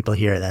talking, like people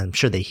hear it, I'm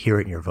sure they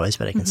hear it in your voice,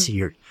 but I can see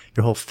your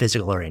whole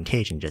physical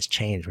orientation just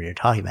change when you're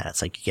talking about it.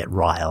 It's like you get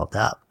riled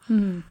up.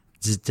 Mm-hmm.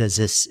 Is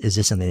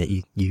this something that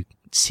you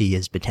see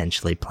as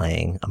potentially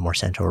playing a more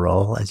central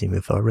role as you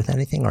move forward with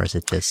anything, or is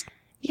it just?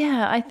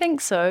 Yeah, I think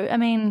so. I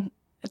mean,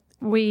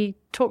 we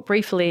talked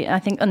briefly, I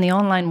think in the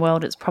online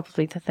world, it's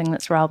probably the thing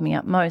that's riled me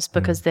up most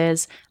because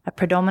there's a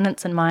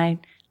predominance in my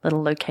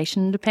little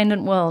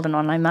location-dependent world and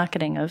online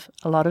marketing of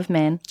a lot of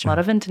men, a lot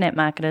of internet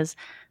marketers,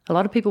 a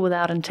lot of people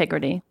without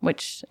integrity,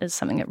 which is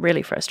something that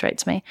really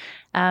frustrates me.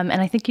 And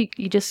I think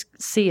you just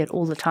see it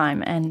all the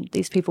time, and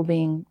these people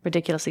being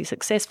ridiculously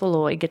successful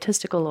or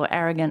egotistical or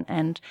arrogant,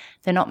 and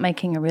they're not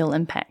making a real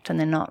impact and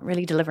they're not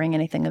really delivering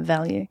anything of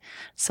value.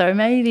 So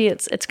maybe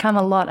it's come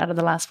a lot out of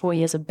the last 4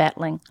 years of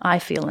battling, I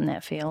feel, in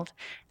that field.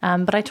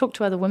 But I talk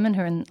to other women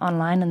who are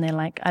online and they're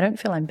like, I don't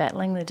feel I'm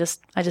battling, I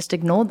just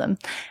ignore them.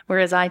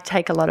 Whereas I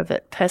take a lot of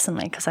it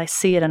personally because I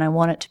see it and I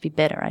want it to be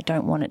better. I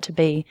don't want it to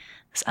be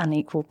this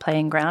unequal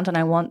playing ground, and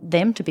I want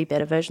them to be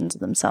better versions of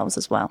themselves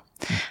as well.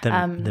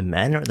 The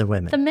men or the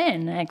women? The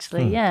men,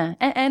 actually, yeah.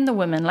 And the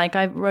women. Like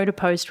I wrote a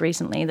post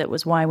recently that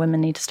was why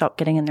women need to stop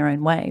getting in their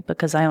own way,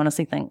 because I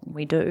honestly think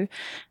we do.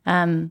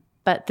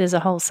 But there's a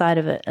whole side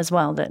of it as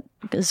well that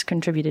is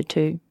contributed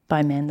to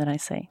by men that I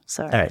see.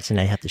 So, all right, so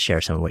now you have to share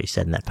some of what you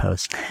said in that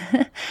post.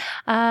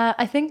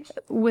 I think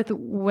with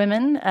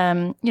women,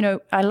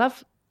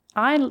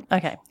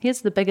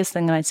 here's the biggest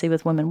thing that I see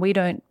with women. We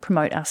don't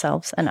promote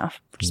ourselves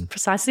enough, which is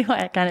precisely why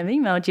I kind of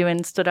emailed you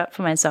and stood up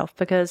for myself,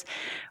 because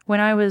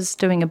when I was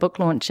doing a book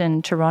launch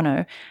in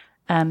Toronto,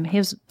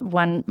 here's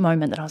one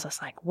moment that I was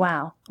just like,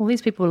 wow, all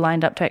these people were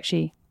lined up to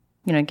actually,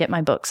 get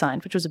my book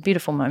signed, which was a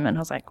beautiful moment. I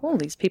was like, oh,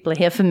 these people are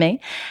here for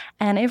me.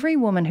 And every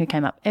woman who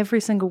came up,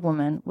 every single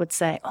woman would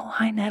say, oh,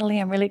 hi, Natalie,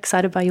 I'm really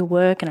excited by your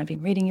work and I've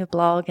been reading your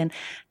blog. And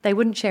they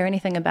wouldn't share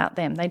anything about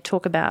them. They'd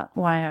talk about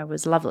why I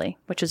was lovely,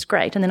 which is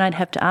great. And then I'd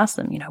have to ask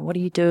them, what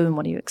do you do and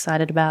what are you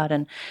excited about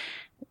and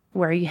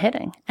where are you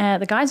heading?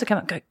 The guys would come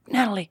up and go,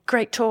 Natalie,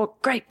 great talk,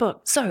 great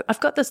book. So I've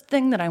got this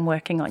thing that I'm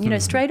working on,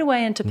 straight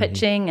away into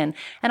pitching. And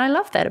I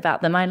love that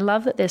about them. I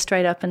love that they're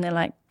straight up and they're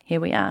like, here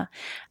we are.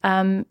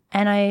 And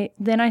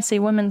I see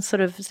women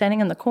sort of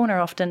standing in the corner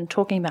often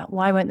talking about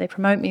why won't they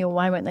promote me, or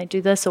why won't they do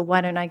this, or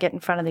why don't I get in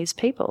front of these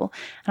people?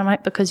 And I'm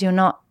like, because you're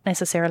not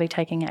necessarily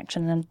taking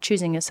action and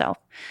choosing yourself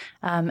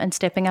and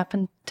stepping up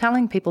and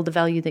telling people the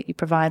value that you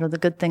provide or the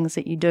good things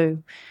that you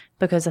do.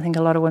 Because I think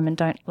a lot of women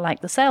don't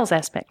like the sales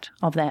aspect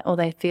of that, or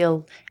they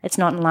feel it's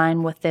not in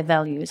line with their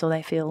values, or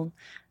they feel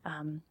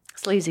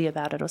sleazy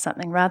about it or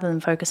something, rather than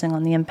focusing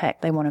on the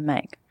impact they want to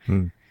make.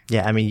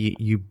 Yeah, I mean,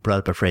 you brought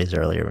up a phrase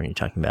earlier when you're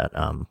talking about,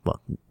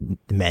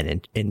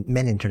 men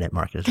internet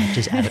marketers,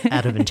 just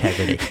out of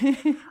integrity.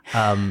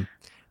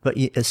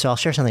 So I'll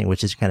share something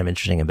which is kind of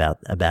interesting about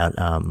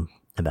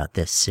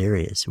this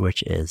series,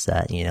 which is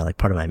that,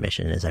 part of my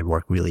mission is I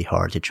work really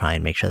hard to try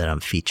and make sure that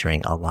I'm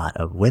featuring a lot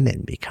of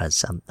women,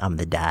 because I'm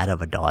the dad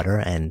of a daughter,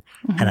 and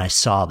I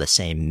saw the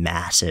same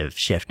massive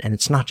shift. And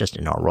it's not just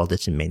in our world,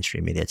 it's in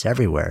mainstream media, it's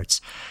everywhere.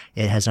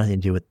 It has nothing to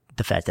do with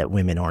the fact that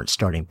women aren't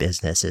starting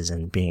businesses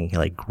and being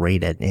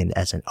great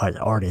as an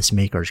artists,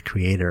 makers,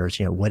 creators,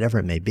 whatever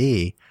it may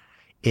be.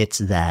 It's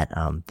that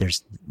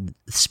there's the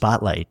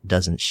spotlight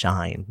doesn't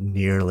shine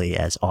nearly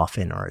as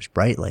often or as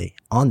brightly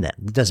on them.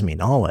 It doesn't mean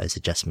always.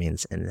 It just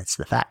means, and it's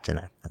the fact.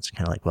 And that's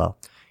kind of like, well,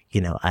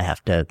 I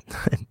have to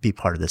be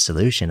part of the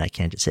solution. I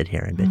can't just sit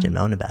here and bitch and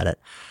moan about it.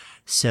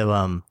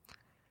 So,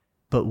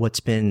 but what's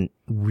been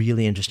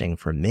really interesting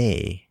for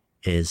me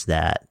is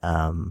that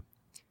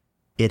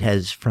it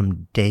has,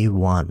 from day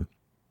one,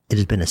 it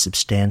has been a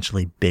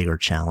substantially bigger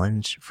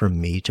challenge for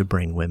me to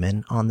bring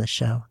women on the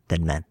show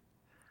than men.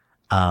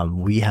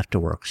 We have to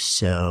work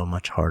so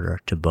much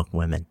harder to book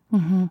women.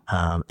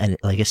 And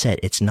like I said,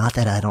 it's not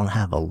that I don't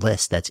have a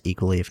list that's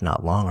equally, if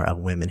not longer, of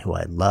women who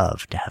I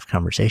love to have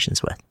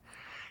conversations with.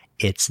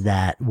 it's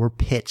that we're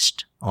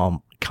pitched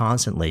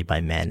constantly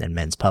by men and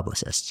men's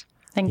publicists.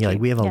 Thank you. Like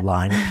we have a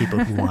line of people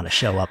who want to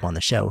show up on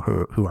the show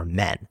who are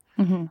men.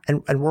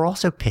 And we're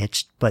also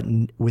pitched, but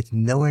with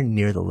nowhere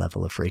near the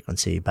level of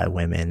frequency by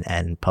women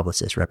and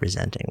publicists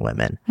representing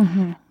women.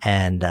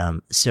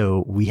 And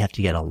so we have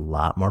to get a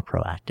lot more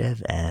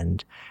proactive.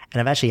 And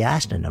I've actually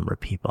asked a number of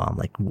people, I'm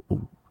like,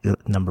 a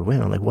number of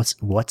women, I'm like,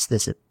 what's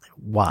this?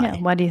 Why? Yeah,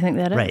 why do you think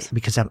that is? Right.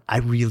 Because I'm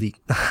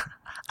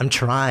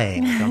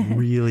trying. I'm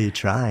really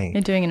trying.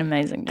 You're doing an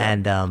amazing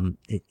job. And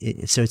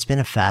so it's been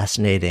a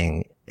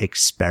fascinating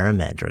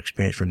experiment or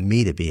experience for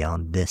me to be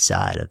on this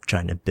side of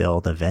trying to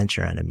build a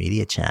venture and a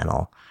media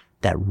channel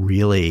that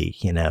really,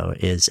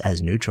 is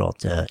as neutral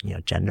to,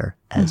 gender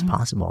as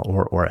possible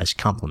or as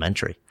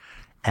complementary.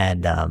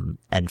 And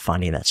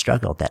finding that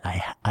struggle that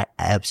I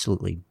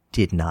absolutely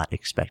did not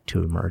expect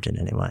to emerge in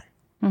any way.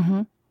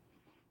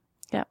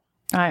 Yeah.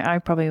 I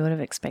probably would have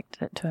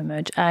expected it to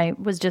emerge. I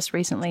was just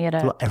recently at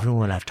Well,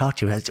 everyone I've talked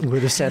to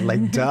would have said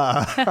like,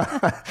 duh.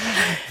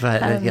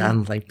 But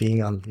I'm like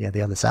being on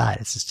the other side.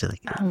 It's just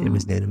like, it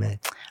was new to me. I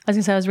was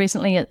going to say, I was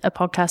recently at a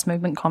podcast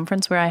movement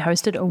conference where I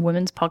hosted a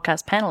women's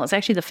podcast panel. It's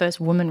actually the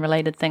first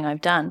woman-related thing I've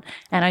done.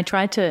 And I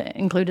tried to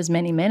include as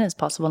many men as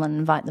possible and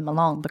invite them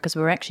along because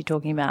we were actually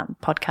talking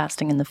about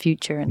podcasting in the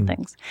future and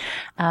things.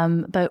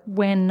 But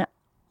when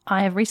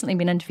I have recently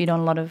been interviewed on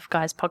a lot of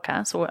guys'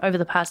 podcasts or over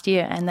the past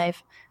year, and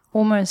they've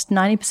almost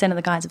 90% of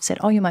the guys have said,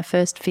 "Oh, you're my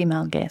first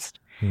female guest."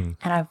 And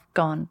I've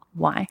gone,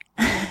 "Why?"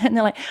 And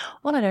they're like,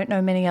 "Well, I don't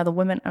know many other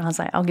women." And I was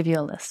like, "I'll give you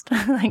a list,"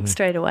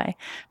 straight away,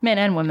 men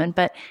and women.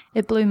 But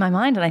it blew my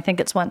mind. And I think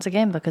it's once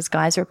again because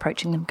guys are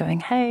approaching them going,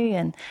 "Hey,"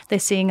 and they're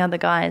seeing other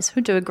guys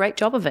who do a great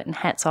job of it, and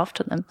hats off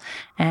to them.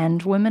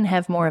 And women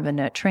have more of a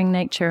nurturing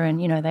nature, and,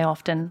 they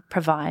often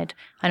provide.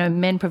 I know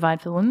men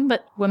provide for women,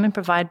 but women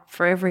provide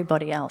for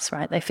everybody else,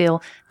 right? They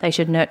feel they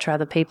should nurture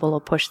other people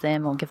or push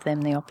them or give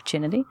them the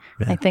opportunity.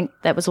 Yeah. I think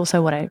that was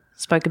also what I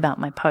spoke about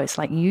in my post,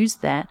 like use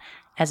that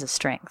as a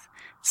strength.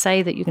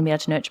 Say that you can be able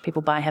to nurture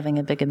people by having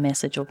a bigger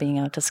message or being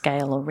able to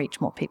scale or reach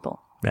more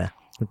people. Yeah.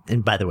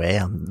 And by the way,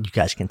 you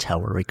guys can tell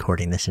we're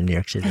recording this in New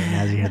York City. And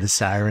as you hear the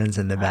sirens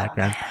in the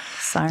background,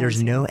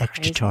 there's no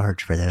extra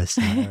charge for those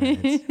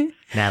sirens.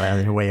 Natalie,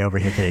 on her way over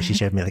here today, she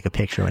showed me like a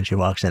picture when she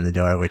walks in the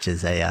door, which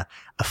is a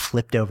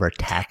flipped over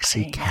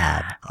taxi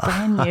cab.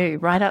 Brand new,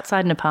 right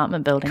outside an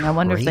apartment building. I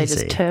wonder if they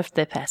just turfed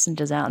their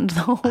passengers out into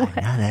the hallway.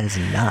 I know, that is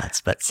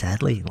nuts. But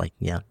sadly,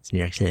 it's New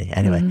York City.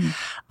 Anyway,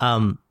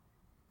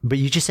 but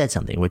you just said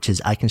something, which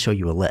is I can show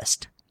you a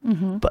list.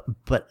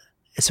 But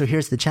so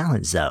here's the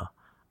challenge though.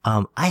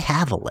 I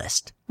have a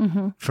list.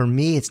 For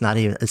me, it's not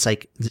even, it's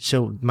like,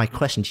 so my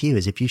question to you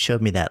is if you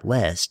showed me that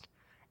list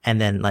and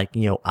then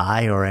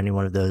I or any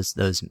one of those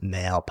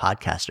male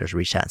podcasters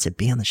reached out and said,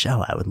 be on the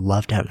show. I would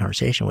love to have a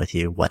conversation with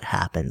you. What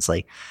happens?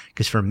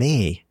 Cause for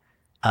me,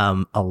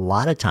 a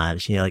lot of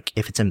times,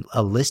 if it's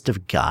a list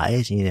of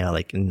guys,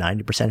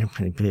 90% of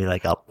them be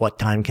like, oh, what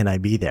time can I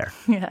be there?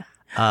 Yeah.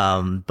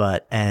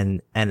 But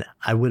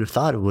I would have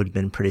thought it would have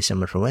been pretty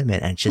similar for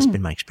women. And it's just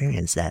been my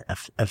experience that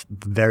a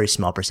very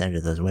small percentage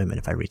of those women,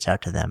 if I reach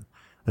out to them,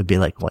 would be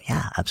like, well,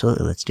 yeah,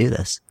 absolutely. Let's do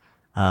this.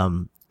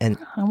 And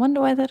I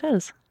wonder why that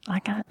is.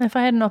 If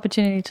I had an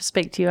opportunity to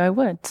speak to you, I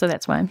would. So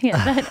that's why I'm here.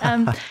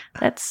 But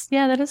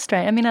that is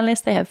straight. I mean,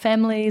 unless they have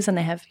families and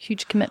they have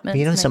huge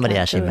commitments. Somebody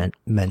actually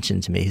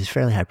mentioned to me, he's a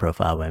fairly high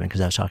profile woman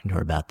because I was talking to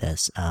her about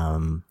this.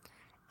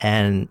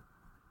 And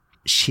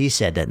she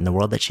said that in the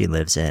world that she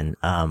lives in,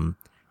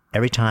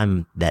 every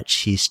time that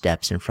she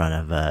steps in front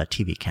of a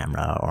TV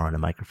camera or on a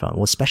microphone,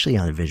 well, especially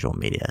on the visual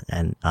media,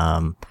 and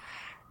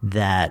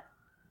that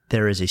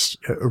there is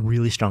a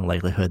really strong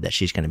likelihood that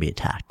she's going to be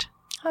attacked.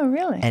 Oh,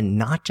 really? And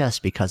not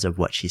just because of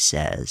what she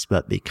says,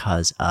 but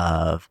because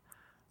of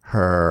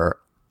her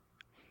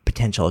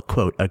potential,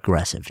 quote,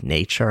 aggressive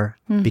nature,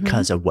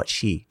 because of what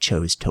she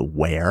chose to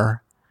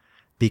wear,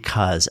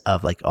 because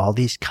of all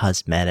these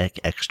cosmetic,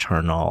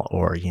 external,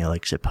 or,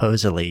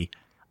 supposedly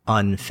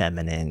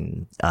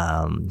unfeminine,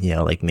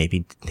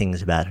 maybe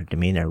things about her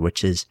demeanor,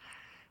 which is,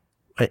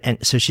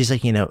 and so she's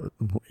like,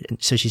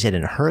 so she said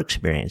in her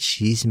experience,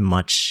 she's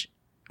much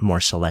more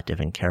selective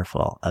and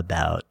careful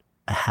about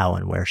how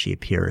and where she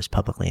appears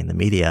publicly in the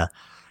media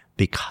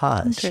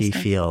because she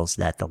feels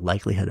that the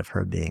likelihood of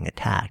her being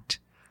attacked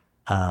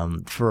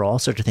for all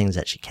sorts of things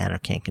that she can or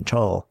can't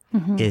control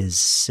is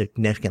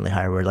significantly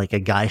higher. Where a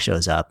guy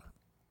shows up,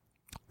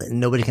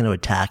 nobody's going to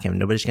attack him.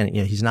 Nobody's going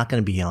to, he's not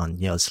going to be on,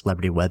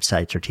 celebrity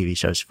websites or TV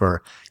shows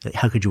for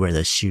how could you wear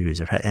those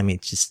shoes? Or,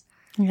 it's just,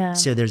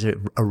 so there's a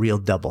real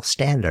double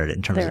standard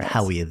in terms of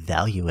how we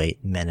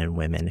evaluate men and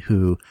women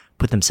who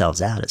put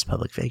themselves out as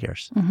public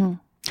figures.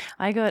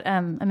 I got,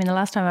 the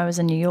last time I was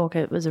in New York,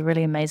 it was a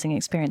really amazing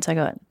experience. I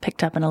got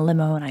picked up in a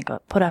limo and I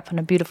got put up in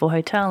a beautiful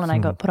hotel and I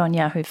got put on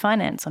Yahoo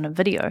Finance on a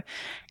video.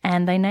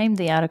 And they named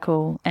the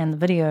article and the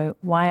video,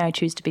 Why I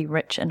Choose to Be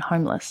Rich and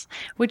Homeless,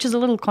 which is a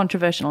little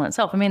controversial in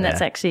itself. I mean,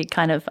 that's actually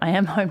kind of, I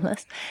am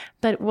homeless.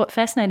 But what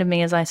fascinated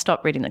me is I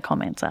stopped reading the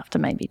comments after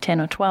maybe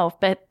 10 or 12,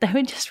 but they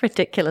were just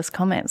ridiculous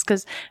comments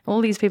because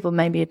all these people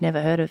maybe had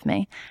never heard of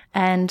me.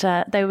 And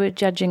they were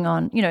judging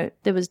on,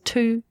 there was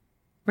two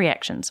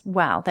reactions.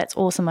 Wow, that's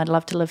awesome. I'd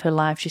love to live her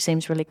life. She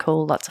seems really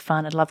cool, lots of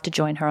fun. I'd love to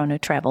join her on her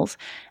travels.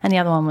 And the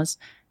other one was,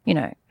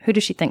 who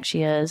does she think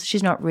she is?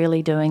 She's not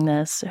really doing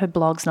this. Her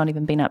blog's not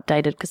even been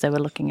updated because they were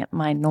looking at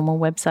my normal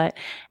website.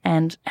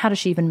 And how does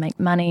she even make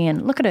money?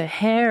 And look at her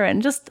hair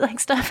and just like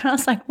stuff. And I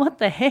was like, what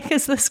the heck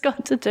has this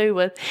got to do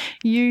with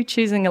you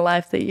choosing a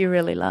life that you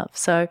really love?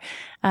 So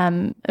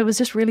it was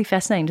just really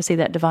fascinating to see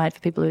that divide for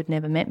people who'd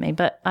never met me.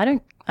 But I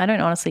don't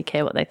honestly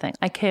care what they think.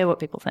 I care what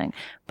people think.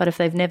 But if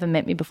they've never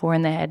met me before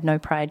and they had no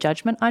prior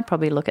judgment, I'd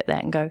probably look at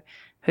that and go,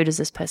 who does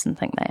this person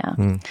think they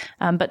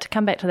are? But to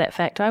come back to that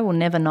fact, I will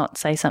never not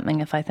say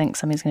something if I think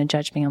somebody's going to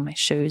judge me on my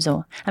shoes.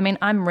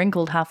 I'm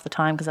wrinkled half the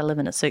time because I live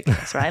in a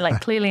suitcase, right? Like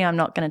clearly I'm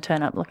not going to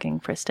turn up looking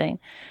pristine.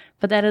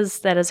 But that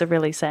is a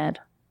really sad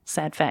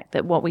fact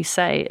that what we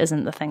say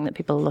isn't the thing that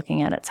people are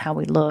looking at. It's how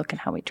we look and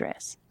how we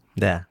dress.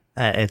 Yeah.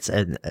 When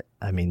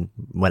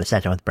I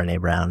sat down with Brené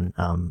Brown,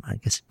 I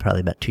guess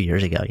probably about 2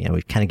 years ago,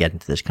 we kind of get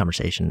into this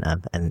conversation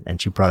and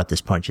she brought up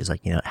this point. She's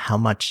like, how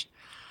much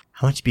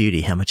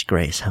beauty, how much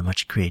grace, how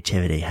much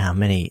creativity, how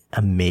many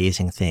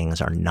amazing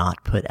things are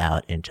not put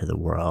out into the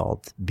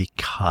world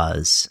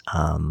because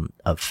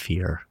of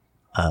fear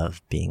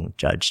of being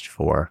judged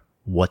for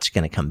what's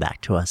going to come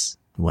back to us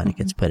when it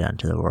gets put out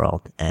into the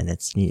world. And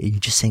you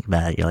just think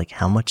about it, you're like,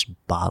 how much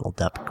bottled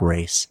up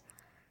grace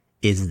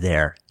is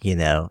there,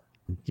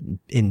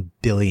 in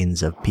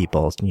billions of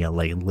people,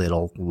 like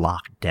little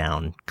locked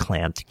down,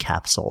 clamped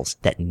capsules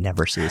that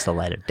never sees the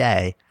light of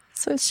day.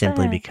 So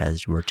simply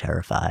because we're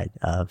terrified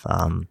of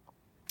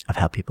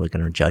how people are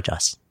going to judge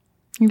us.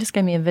 You just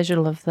gave me a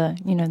visual of the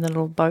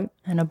little boat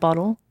and a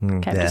bottle,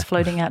 just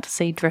floating out to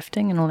sea,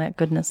 drifting, and all that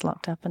goodness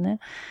locked up in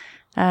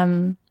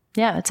there.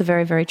 It's a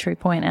very, very true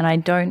point, and I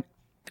don't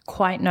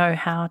quite know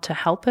how to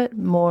help it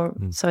more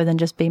so than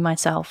just be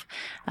myself,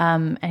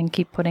 and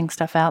keep putting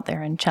stuff out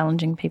there and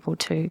challenging people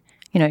to,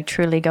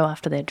 truly go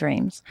after their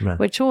dreams,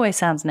 which always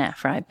sounds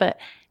naff, right? But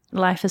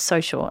life is so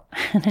short.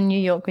 And in New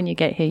York, when you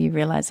get here, you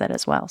realize that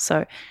as well.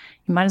 So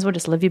you might as well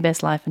just live your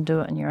best life and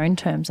do it on your own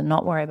terms and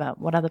not worry about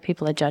what other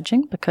people are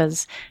judging,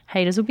 because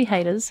haters will be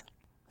haters.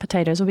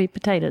 Potatoes will be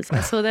potatoes.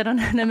 I saw that on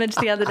an image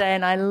the other day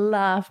and I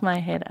laughed my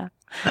head out.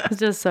 It's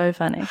just so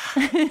funny.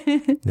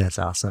 That's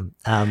awesome.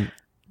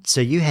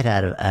 So you head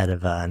out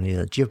of New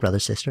York. Do you have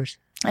brothers, sisters?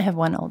 I have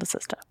one older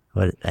sister.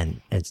 What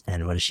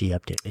is she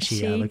up to? Is she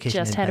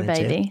just had a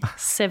baby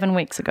 7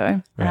 weeks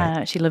ago.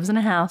 Right. She lives in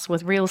a house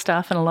with real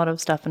stuff and a lot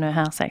of stuff in her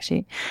house,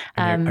 actually.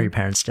 Are your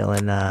parents still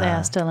in? They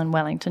are still in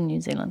Wellington,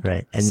 New Zealand.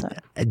 Right.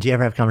 And do you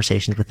ever have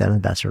conversations with them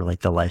about sort of like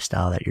the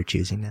lifestyle that you're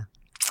choosing now?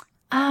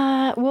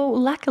 Well,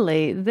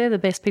 luckily, they're the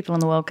best people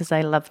in the world because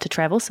they love to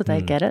travel, so they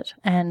get it.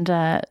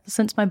 And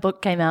since my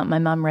book came out, my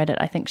mum read it.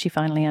 I think she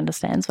finally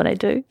understands what I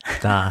do.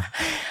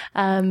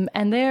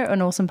 And they're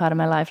an awesome part of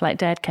my life. Like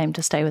Dad came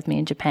to stay with me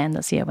in Japan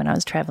this year when I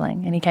was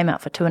traveling, and he came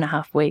out for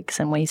 2.5 weeks,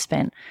 and we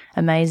spent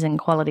amazing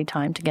quality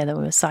time together.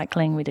 We were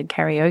cycling, we did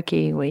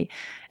karaoke,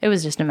 it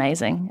was just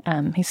amazing.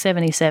 He's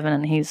 77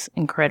 and he's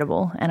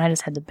incredible, and I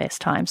just had the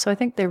best time. So I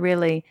think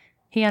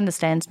he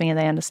understands me and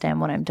they understand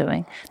what I'm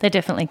doing. They're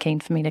definitely keen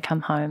for me to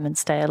come home and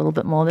stay a little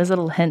bit more. There's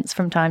little hints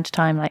from time to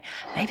time, like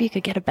maybe you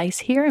could get a base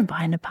here and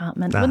buy an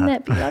apartment. Wouldn't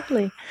that be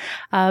lovely?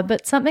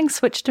 But something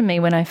switched to me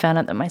when I found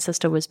out that my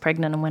sister was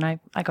pregnant, and when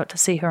I got to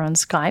see her on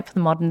Skype, the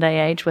modern day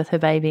age, with her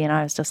baby, and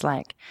I was just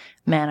like,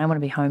 man, I want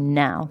to be home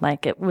now.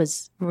 Like it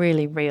was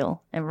really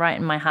real and right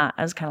in my heart.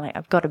 I was kind of like,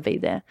 I've got to be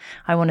there.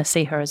 I want to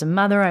see her as a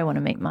mother. I want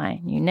to meet my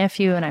new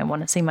nephew, and I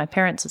want to see my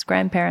parents as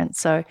grandparents.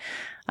 So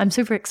I'm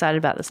super excited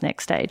about this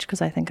next stage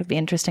because I think it'd be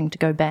interesting to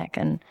go back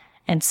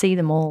and see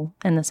them all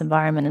in this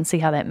environment and see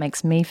how that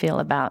makes me feel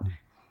about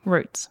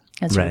roots,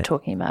 as we were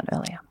talking about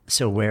earlier.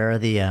 So where are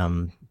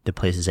the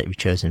places that you've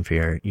chosen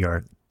for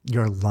your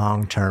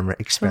long-term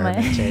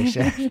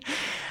experimentation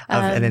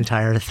of an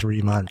entire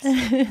 3 months?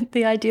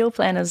 The ideal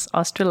plan is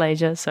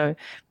Australasia, so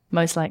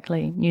most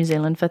likely New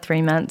Zealand for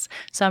 3 months.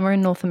 Somewhere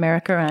in North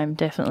America, I'm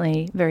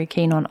definitely very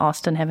keen on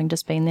Austin, having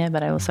just been there,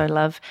 but I also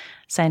love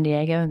San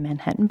Diego and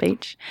Manhattan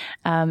Beach.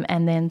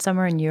 And then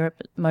somewhere in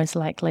Europe, most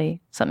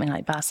likely something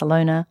like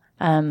Barcelona.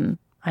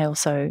 I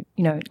also,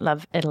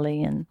 love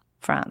Italy and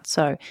France.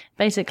 So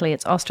basically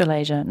it's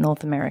Australasia,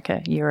 North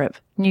America, Europe,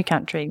 new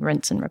country,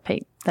 rinse and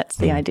repeat. That's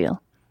the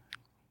ideal.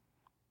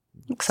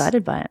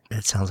 Excited by it.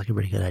 It sounds like a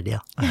pretty good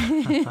idea.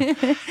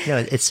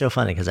 It's so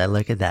funny because I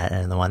look at that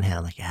and on the one hand,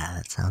 I'm like, yeah,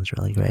 that sounds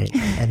really great.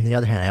 And on the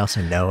other hand, I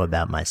also know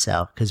about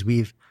myself because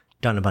we've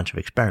done a bunch of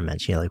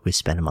experiments. Like we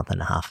spent a month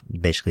and a half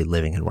basically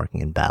living and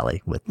working in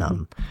Bali with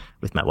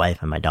my wife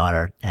and my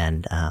daughter,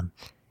 and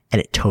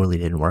it totally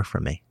didn't work for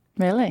me.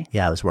 Really?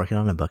 Yeah, I was working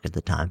on a book at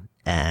the time.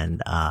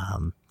 And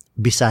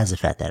besides the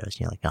fact that it was,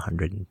 like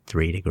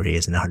 103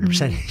 degrees and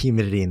 100%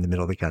 humidity in the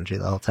middle of the country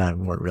the whole time,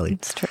 we weren't really.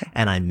 It's true.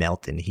 And I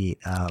melt in heat.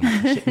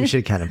 We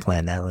should kind of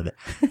plan that a little bit.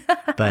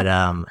 But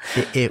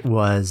it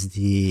was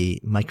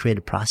my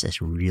creative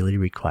process really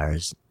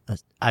requires,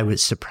 I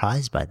was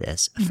surprised by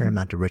this, a fair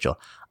amount of ritual.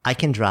 I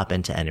can drop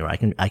into anywhere.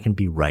 I can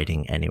be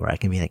writing anywhere. I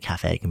can be in a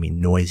cafe. It can be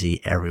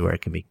noisy everywhere.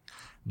 It can be,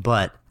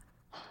 but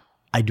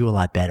I do a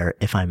lot better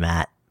if I'm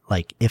at,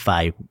 like, if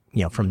I,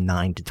 from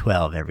 9 to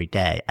 12 every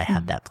day, I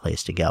have that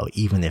place to go,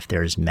 even if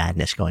there's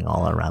madness going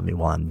all around me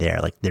while I'm there.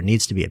 Like, there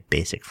needs to be a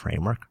basic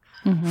framework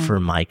for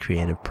my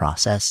creative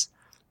process.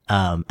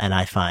 And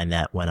I find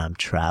that when I'm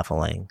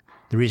traveling,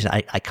 the reason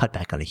I cut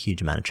back on a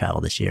huge amount of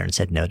travel this year and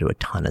said no to a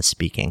ton of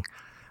speaking,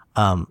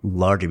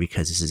 largely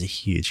because this is a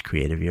huge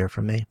creative year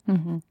for me.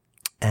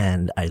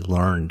 And I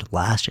learned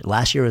last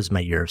year was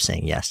my year of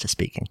saying yes to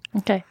speaking.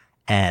 Okay.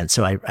 And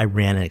so I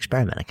ran an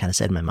experiment. I kind of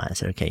said in my mind, I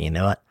said, okay, you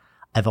know what?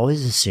 I've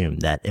always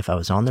assumed that if I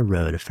was on the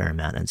road a fair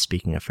amount and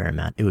speaking a fair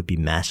amount, it would be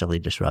massively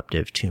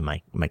disruptive to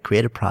my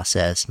creative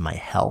process, my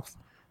health,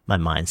 my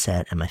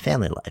mindset, and my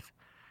family life.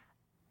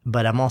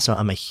 But I'm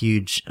a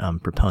huge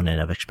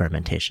proponent of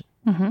experimentation.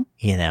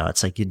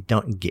 It's like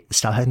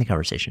stop having the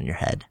conversation in your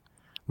head.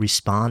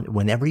 Respond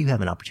whenever you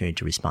have an opportunity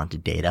to respond to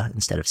data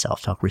instead of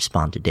self-talk,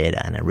 respond to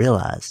data. And I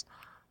realized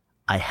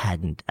I've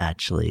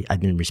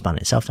been responding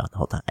to self-talk the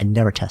whole time. I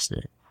never tested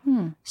it.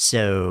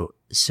 So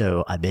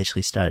I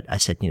basically I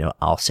said,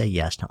 I'll say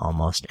yes to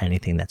almost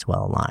anything that's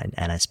well aligned.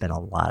 And I spent a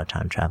lot of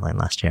time traveling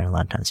last year and a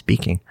lot of time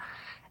speaking.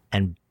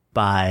 And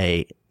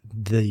by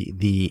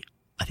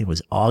I think it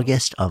was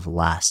August of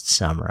last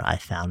summer, I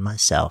found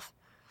myself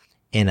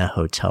in a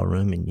hotel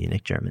room in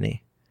Munich,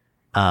 Germany,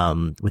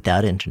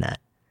 without internet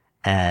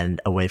and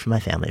away from my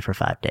family for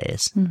 5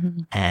 days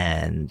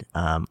and,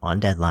 on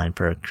deadline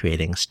for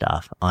creating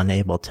stuff,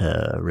 unable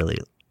to really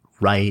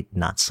write,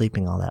 not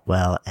sleeping all that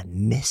well, and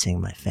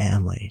missing my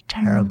family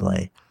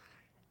terribly.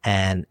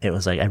 And it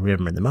was like, I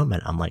remember in the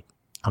moment, I'm like,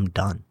 I'm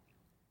done.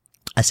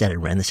 I said, I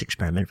ran this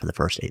experiment for the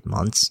first 8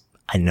 months.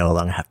 I no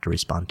longer have to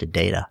respond to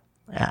data.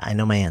 I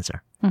know my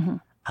answer.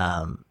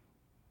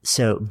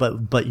 So,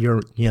 but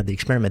the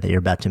experiment that you're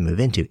about to move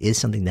into is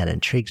something that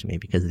intrigues me,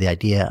 because the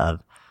idea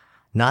of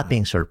not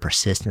being sort of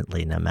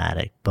persistently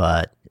nomadic,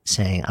 but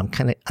saying, I'm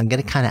going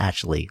to kind of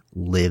actually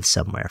live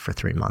somewhere for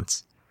 3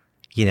 months.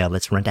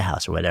 Let's rent a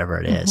house or whatever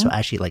it is. So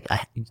actually,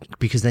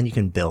 because then you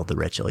can build the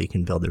ritual, you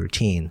can build the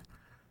routine.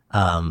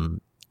 So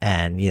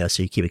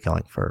you keep it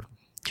going for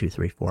 2,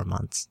 3, 4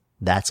 months.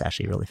 That's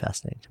actually really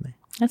fascinating to me.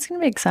 That's going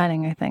to be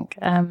exciting, I think.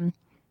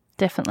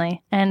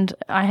 Definitely. And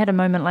I had a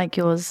moment like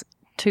yours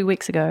 2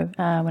 weeks ago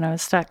when I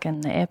was stuck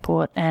in the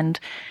airport and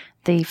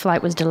the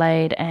flight was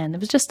delayed and there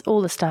was just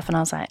all the stuff, and I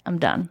was like, I'm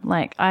done.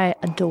 Like, I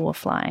adore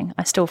flying.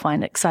 I still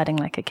find it exciting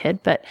like a kid,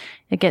 but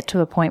it get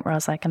to a point where I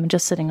was like, I'm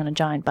just sitting on a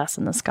giant bus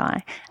in the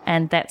sky,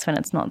 and that's when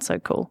it's not so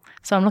cool.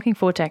 So I'm looking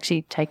forward to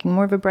actually taking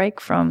more of a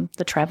break from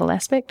the travel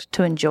aspect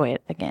to enjoy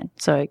it again.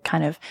 So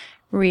kind of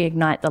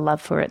reignite the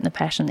love for it and the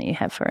passion that you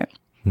have for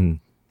it.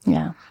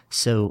 Yeah.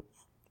 So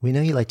we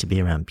know you like to be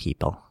around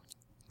people.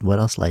 What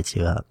else lights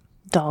you up?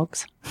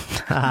 Dogs.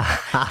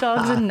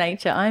 Dogs and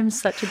nature. I'm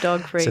such a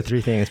dog freak. So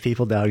 3 things: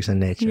 people, dogs, and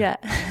nature. Yeah.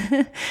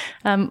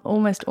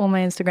 Almost all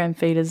my Instagram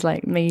feed is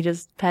like me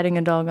just patting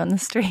a dog on the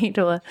street,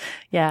 or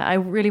I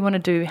really want to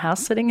do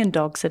house sitting and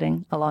dog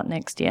sitting a lot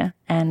next year.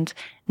 And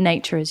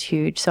nature is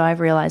huge. So I've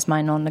realized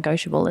my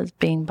non-negotiable is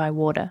being by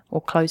water or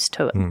close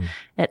to it.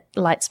 It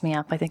lights me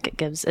up. I think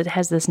it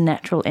has this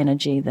natural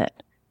energy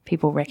that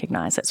people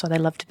recognize. That's why they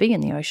love to be in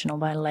the ocean or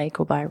by a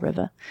lake or by a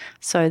river.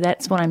 So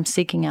that's what I'm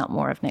seeking out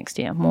more of next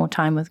year. More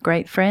time with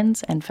great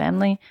friends and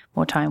family,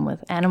 more time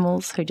with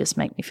animals who just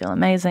make me feel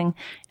amazing,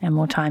 and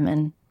more time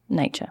in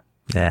nature.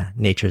 Yeah,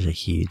 nature is a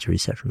huge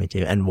reset for me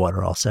too, and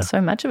water also. So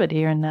much of it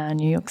here in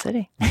New York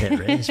City.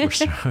 There is.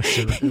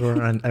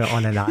 We're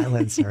on an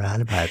island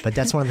surrounded by it. But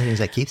that's one of the things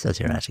that keeps us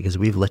here, actually, because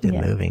we've looked at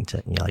moving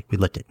to, we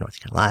looked at North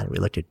Carolina, we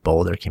looked at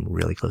Boulder, came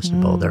really close to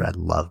Boulder. I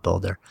love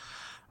Boulder.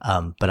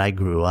 But I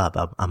grew up,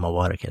 I'm a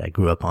water kid. I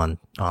grew up on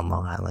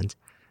Long Island,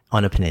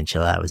 on a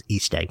peninsula. I was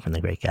East Egg from the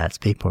Great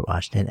Gatsby, Port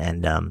Washington.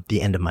 And,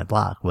 the end of my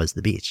block was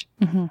the beach.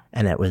 And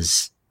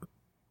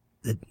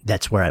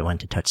that's where I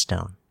went to touch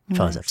stone. If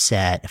I was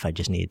upset, if I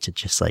just needed to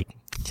just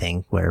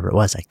think wherever it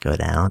was, I'd go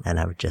down and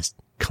I would just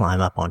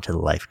climb up onto the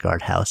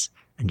lifeguard house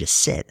and just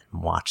sit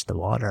and watch the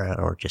water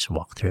or just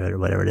walk through it or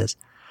whatever it is.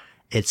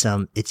 It's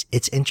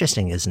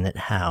interesting, isn't it?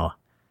 How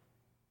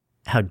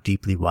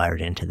deeply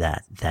wired into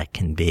that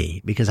can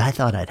be, because I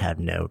thought I'd have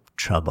no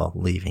trouble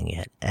leaving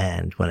it.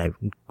 And when I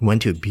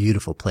went to a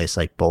beautiful place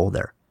like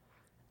Boulder,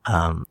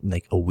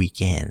 like a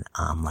weekend,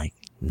 I'm like,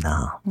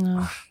 no.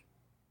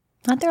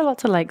 Aren't there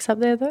lots of lakes up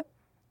there though?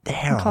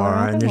 There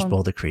are, and there's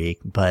Boulder Creek,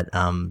 but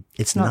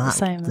it's not the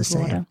same as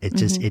water. It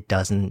just, it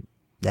doesn't,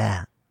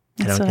 I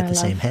don't get the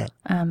same hit.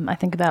 I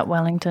think about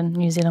Wellington,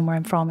 New Zealand, where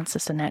I'm from. It's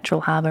just a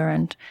natural harbour,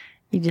 and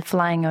you're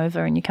flying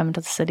over and you come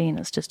into the city and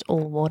it's just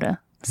all water.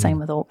 Same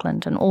with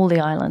Auckland and all the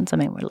islands. I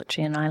mean, we're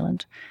literally an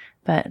island.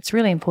 But it's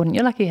really important.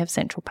 You're lucky you have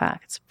Central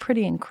Park. It's a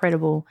pretty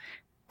incredible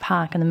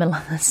park in the middle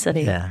of the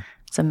city. Yeah.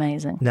 It's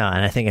amazing. No,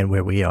 and I think in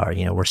where we are,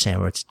 we're saying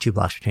where it's 2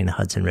 blocks between the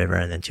Hudson River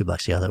and then 2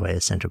 blocks the other way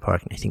is Central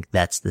Park. And I think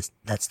that's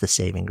the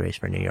saving grace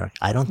for New York.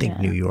 I don't think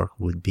New York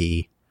would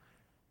be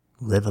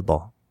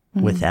livable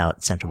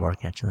without Central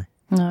Park, actually.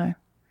 No.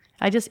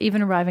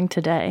 Even arriving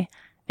today,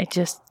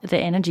 the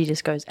energy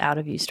just goes out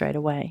of you straight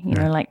away.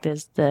 Like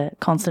there's the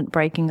constant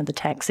braking of the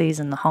taxis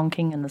and the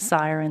honking and the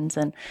sirens,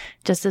 and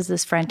just there's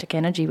this frantic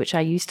energy, which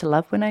I used to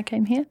love when I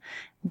came here.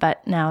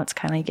 But now it's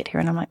kind of, you get here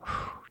and I'm like,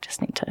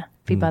 just need to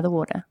be by the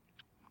water.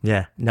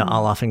 Yeah. No,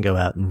 I'll often go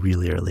out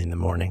really early in the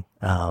morning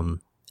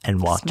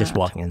and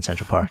walking in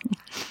Central Park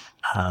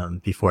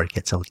before it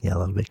gets a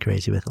little bit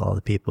crazy with all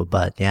the people.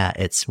 But yeah,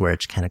 it's where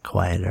it's kind of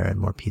quieter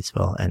and more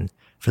peaceful. And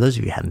for those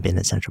of you who haven't been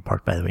at Central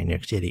Park, by the way, in New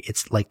York City,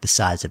 it's like the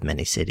size of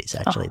many cities,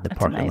 actually. The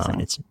park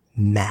alone, it's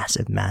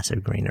massive,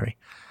 massive greenery.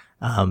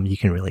 You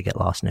can really get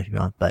lost in it if you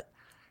want. But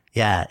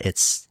yeah,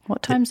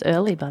 What time's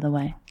early, by the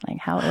way? Like,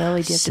 how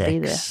early do you have to be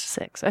there?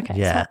 6. Okay.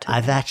 Yeah,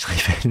 I've actually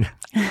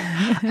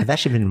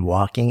been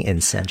walking in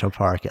Central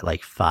Park at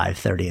like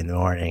 5:30 in the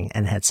morning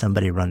and had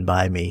somebody run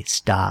by me,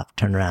 stop,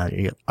 turn around.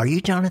 And are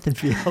you Jonathan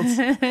Fields?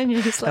 And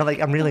you're just like,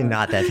 I'm really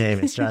not that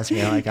famous. Trust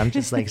me. Like, I'm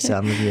just like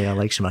some,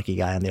 like schmucky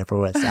guy on the Upper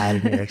West Side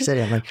of New York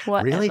City. I'm like,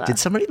 really? Did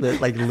somebody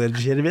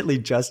legitimately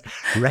just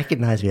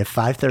recognize me at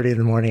 5:30 in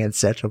the morning at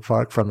Central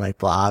Park from my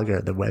blog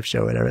or the web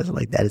show or whatever? It's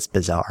like that. It's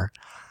bizarre.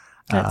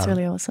 That's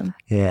really awesome.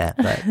 Yeah,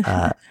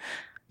 but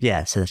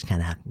yeah, so that's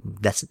kind of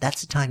that's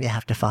the time you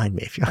have to find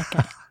me if you.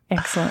 Okay,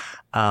 excellent.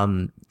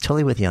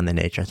 Totally with you on the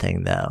nature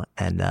thing though,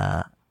 and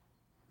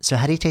so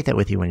how do you take that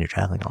with you when you're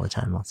traveling all the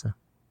time? Also,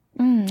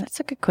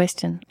 that's a good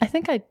question. I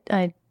think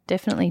I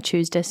definitely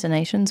choose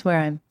destinations where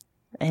I'm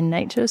in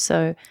nature.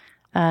 So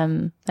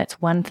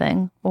that's one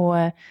thing.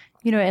 Or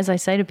as I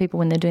say to people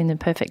when they're doing the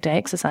perfect day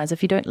exercise,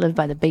 if you don't live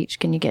by the beach,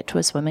 can you get to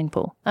a swimming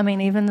pool? I mean,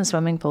 even the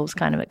swimming pools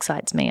kind of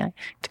excites me. I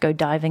to go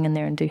diving in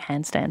there and do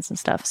handstands and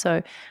stuff.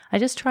 So I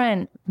just try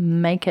and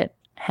make it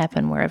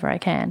happen wherever I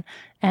can.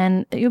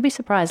 And you'll be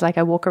surprised. Like,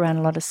 I walk around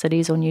a lot of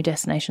cities or new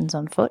destinations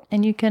on foot,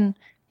 and you can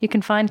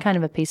find kind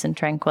of a peace and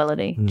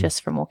tranquility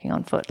just from walking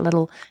on foot. A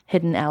little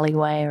hidden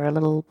alleyway or a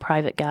little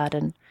private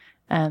garden.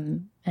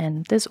 And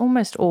there's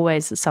almost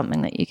always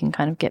something that you can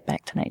kind of get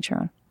back to nature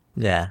on.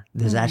 Yeah,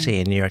 there's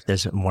actually in New York,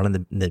 there's one of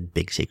the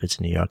big secrets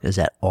in New York is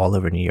that all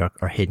over New York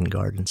are hidden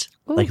gardens.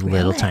 Ooh, like really?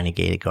 Little tiny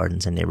gated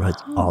gardens in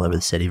neighborhoods all over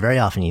the city. Very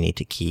often you need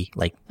to key,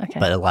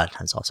 but a lot of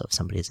times also if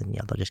somebody's in,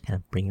 they'll just kind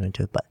of bring you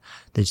into it. But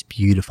there's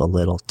beautiful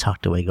little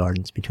tucked away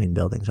gardens between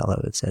buildings all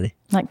over the city.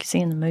 Like you see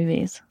in the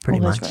movies. Pretty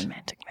all much. Those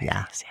romantic movies,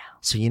 yeah.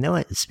 So you know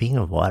what, speaking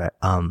of water,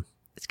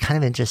 it's kind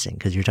of interesting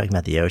because you're talking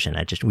about the ocean.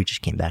 We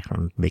just came back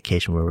from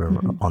vacation where we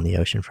were on the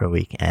ocean for a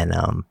week, and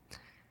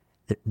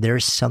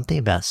there's something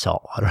about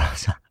salt water.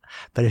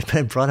 But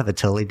it brought up a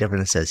totally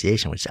different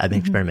association, which I've been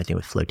experimenting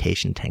with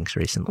flotation tanks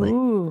recently.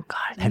 Ooh,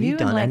 God. Have you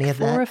done any of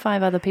that? 4 or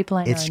 5 other people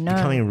I know. It's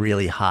becoming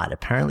really hot.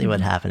 Apparently what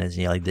happened is,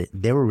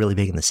 they were really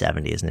big in the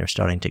 70s and they were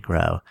starting to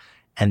grow.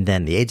 And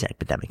then the AIDS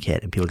epidemic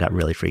hit and people got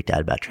really freaked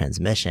out about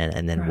transmission.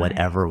 And then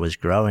whatever was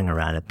growing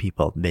around it,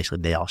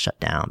 they all shut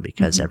down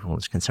because everyone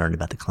was concerned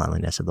about the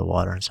cleanliness of the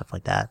water and stuff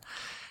like that.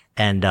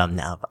 And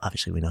now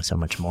obviously we know so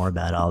much more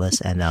about all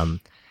this.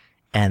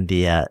 And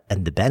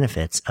the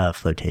benefits of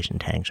flotation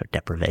tanks or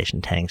deprivation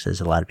tanks,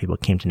 as a lot of people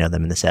came to know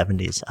them in the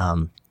 70s,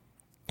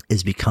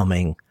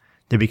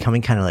 they're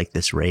becoming kind of like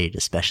this rage,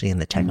 especially in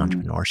the tech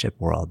entrepreneurship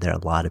world. There are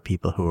a lot of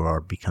people who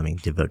are becoming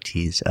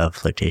devotees of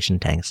flotation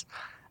tanks.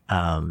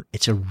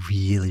 It's a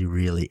really,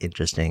 really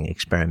interesting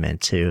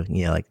experiment too.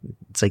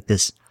 It's like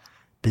this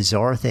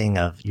bizarre thing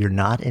of you're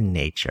not in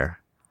nature,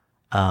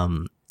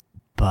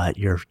 but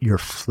you're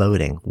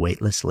floating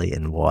weightlessly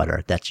in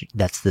water.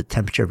 That's the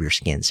temperature of your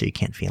skin, so you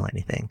can't feel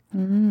anything.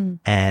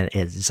 And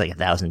it's like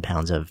 1,000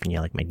 pounds of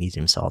like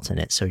magnesium salts in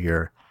it. So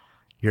you're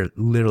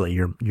literally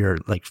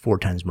like 4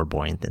 times more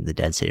buoyant than the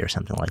Dead Sea or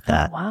something like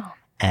that. Oh, wow.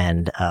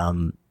 And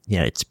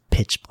it's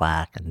pitch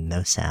black and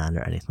no sound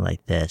or anything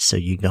like this. So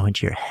you go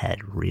into your head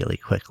really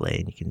quickly,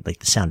 and you can the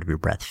sound of your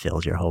breath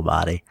fills your whole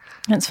body.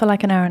 And it's for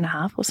like an hour and a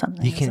half or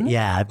something. Isn't it?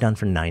 Yeah, I've done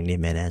for 90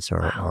 minutes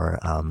or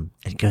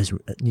it goes,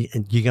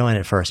 you go in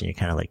at first and you're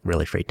kind of like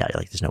really freaked out.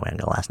 You're like, there's no way I'm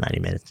going to last 90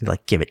 minutes. You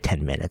give it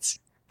 10 minutes.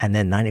 And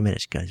then 90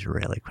 minutes goes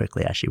really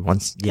quickly, actually.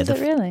 Is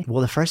it really?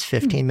 Well, the first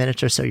 15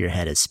 minutes or so, your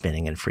head is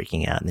spinning and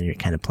freaking out, and then you're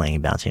kind of playing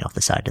and bouncing off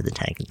the side of the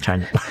tank and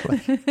trying to,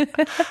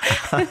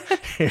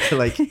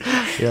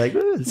 you're like,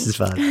 ooh, this is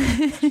fun.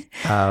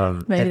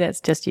 Maybe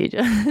that's just you,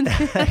 John.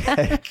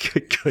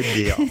 could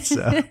be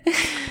also.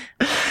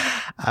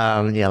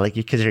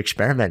 Because you're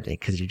experimenting,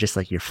 because you're just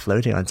you're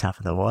floating on top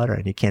of the water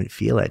and you can't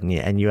feel it.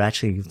 And you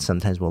actually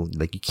sometimes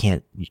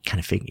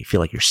you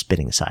feel like you're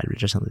spinning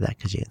sideways or something like that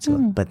because you get so,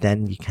 but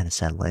then you kind of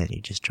settle in, you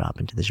just drop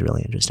into this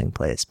really interesting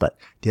place. But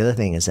the other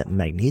thing is that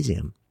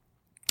magnesium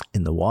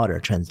in the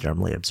water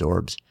transdermally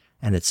absorbs,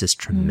 and it's this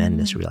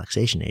tremendous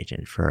relaxation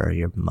agent for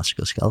your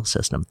musculoskeletal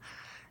system.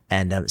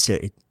 And so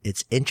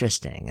it's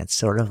interesting. It's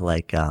sort of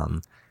like,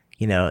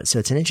 So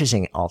it's an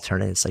interesting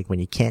alternative. It's like when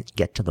you can't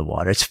get to the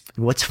water, it's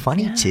what's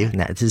funny too. And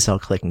this is all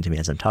clicking to me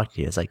as I'm talking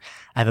to you. It's like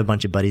I have a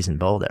bunch of buddies in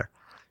Boulder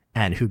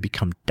and who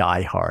become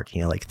diehard,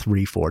 like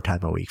 3-4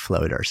 times a week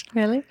floaters.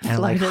 Really? And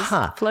floaters.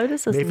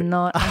 Floaters is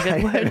not a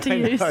good word to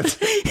use.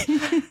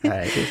 All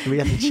right, we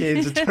have to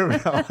change the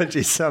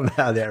terminology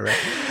somehow there,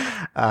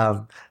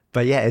 right?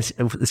 But yeah,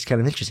 it's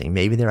kind of interesting.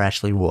 Maybe they're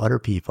actually water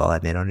people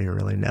and they don't even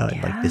really know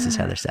it. Like this is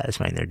how they're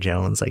satisfying their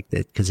Jones, like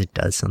that, because it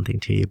does something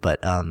to you. But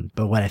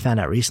what I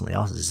found out recently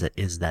also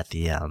is that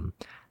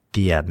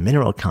the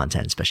mineral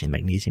content, especially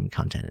magnesium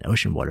content in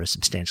ocean water, is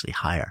substantially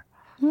higher.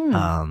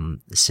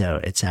 So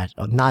it's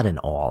not in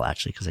all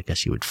actually, because I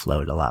guess you would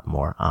float a lot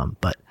more.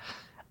 But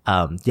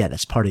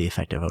that's part of the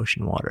effect of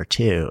ocean water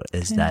too,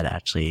 is that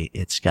actually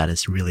it's got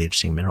this really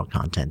interesting mineral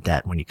content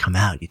that when you come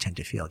out, you tend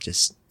to feel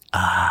just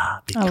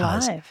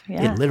because alive,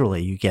 it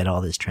literally, you get all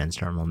this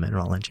transdermal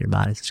mineral into your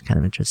body. So it's kind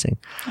of interesting.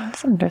 Oh,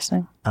 that's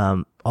interesting.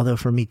 Although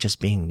for me, just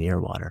being near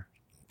water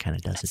kind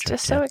of does the trick.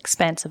 It's just so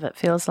expansive. It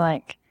feels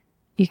like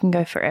you can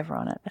go forever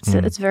on it.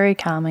 It's very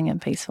calming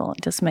and peaceful.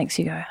 It just makes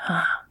you go,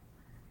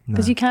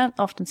 because you can't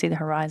often see the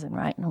horizon,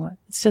 right?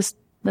 It's just,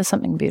 there's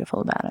something beautiful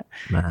about it.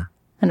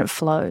 And it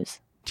flows.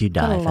 Do you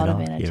dive a lot at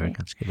all? of energy. You ever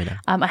go scuba dive?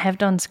 I have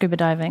done scuba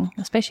diving,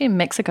 especially in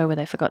Mexico where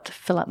they forgot to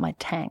fill up my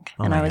tank.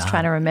 And I was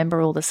trying to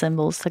remember all the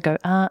symbols to go,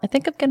 I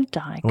think I'm going to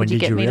die. When Could you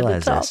did get you me to the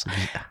realize top? this?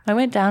 I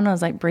went down and I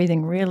was like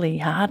breathing really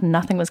hard and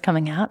nothing was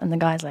coming out. And the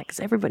guy's like,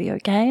 is everybody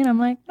okay? And I'm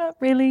like, not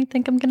really,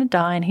 think I'm going to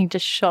die. And he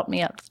just shot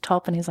me up to the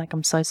top and he's like,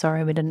 I'm so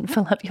sorry we didn't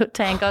fill up your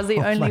tank. I was the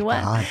only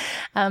one.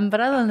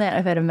 But other than that,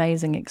 I've had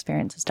amazing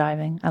experiences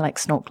diving. I like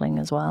snorkeling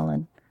as well.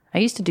 And I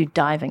used to do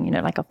diving,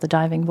 like off the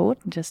diving board.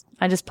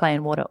 I just play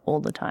in water all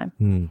the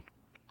time.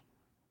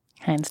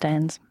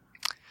 Handstands.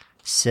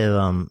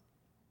 So,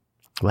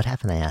 what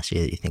happened I asked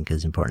you that you think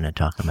is important to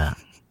talk about?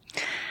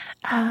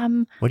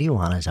 What do you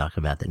want to talk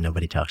about that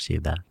nobody talks to you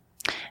about?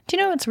 Do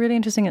you know what's really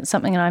interesting? It's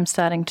something that I'm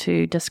starting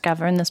to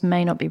discover, and this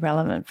may not be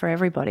relevant for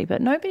everybody,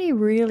 but nobody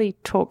really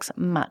talks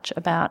much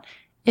about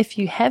if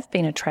you have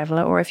been a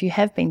traveler or if you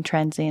have been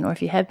transient or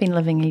if you have been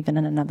living even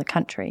in another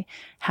country,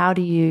 how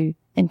do you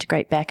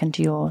integrate back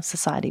into your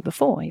society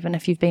before, even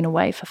if you've been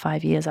away for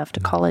 5 years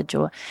after college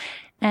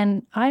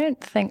and I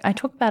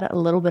talk about it a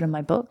little bit in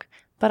my book,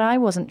 but I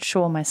wasn't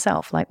sure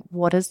myself, like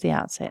what is the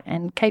outset?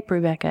 And Kate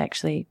Brubaker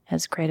actually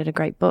has created a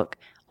great book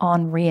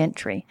on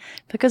re-entry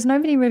because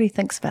nobody really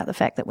thinks about the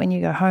fact that when you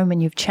go home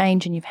and you've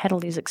changed and you've had all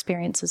these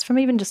experiences from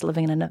even just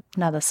living in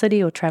another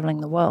city or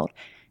traveling the world,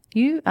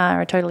 you are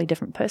a totally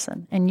different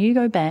person and you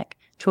go back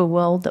to a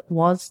world that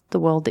was the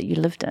world that you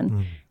lived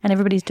in and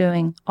everybody's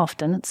doing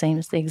often, it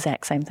seems, the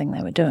exact same thing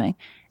they were doing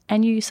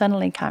and you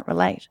suddenly can't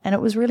relate. And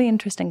it was really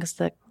interesting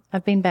because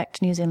I've been back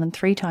to New Zealand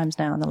 3 times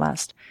now in the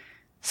last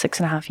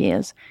 6.5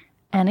 years.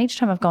 And each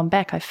time I've gone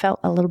back, I felt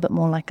a little bit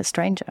more like a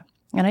stranger.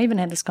 And I even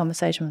had this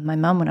conversation with my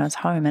mum when I was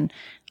home and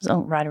it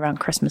was right around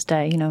Christmas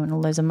Day, and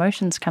all those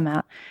emotions come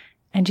out.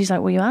 And she's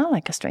like, well, you are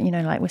like a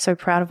stranger, like we're so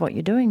proud of what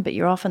you're doing, but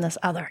you're off in this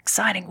other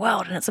exciting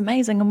world and it's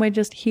amazing. And we're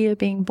just here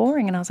being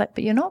boring. And I was like,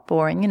 but you're not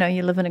boring.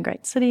 You live in a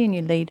great city and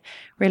you lead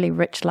really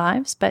rich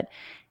lives. But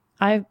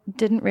I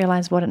didn't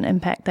realize what an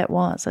impact that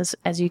was.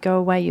 As you go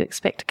away, you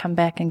expect to come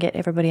back and get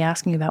everybody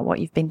asking you about what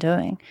you've been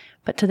doing.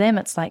 But to them,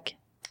 it's like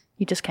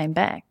you just came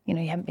back. You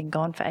haven't been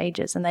gone for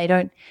ages. And they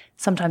don't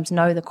sometimes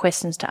know the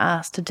questions to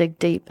ask to dig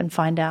deep and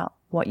find out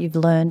what you've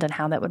learned and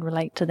how that would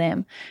relate to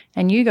them.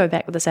 And you go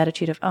back with this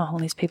attitude of, all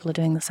these people are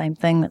doing the same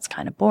thing. That's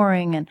kind of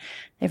boring and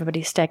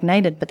everybody's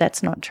stagnated. But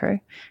that's not true.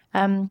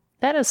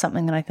 That is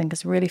something that I think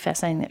is really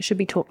fascinating that should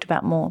be talked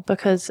about more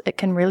because it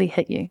can really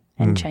hit you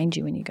and change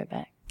you when you go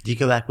back. Do you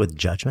go back with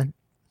judgment?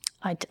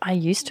 I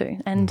used to.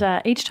 And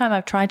each time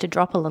I've tried to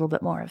drop a little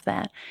bit more of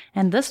that.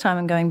 And this time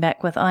I'm going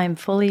back with I am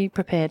fully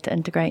prepared to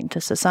integrate into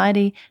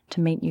society, to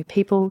meet new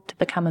people, to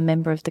become a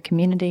member of the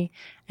community,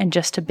 and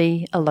just to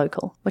be a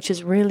local, which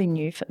is really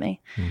new for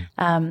me.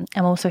 I'm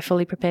also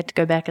fully prepared to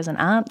go back as an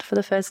aunt for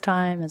the first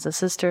time, as a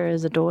sister,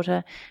 as a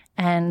daughter.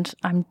 And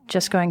I'm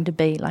just going to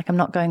be, I'm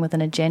not going with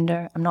an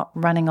agenda. I'm not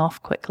running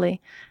off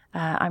quickly.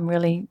 I'm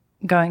really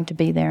going to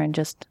be there and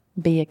just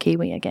be a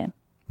Kiwi again.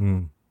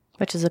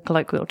 Which is a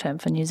colloquial term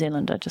for New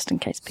Zealander, just in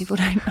case people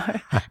don't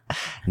know.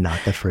 Not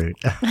the fruit.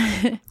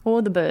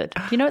 Or the bird.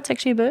 Do you know it's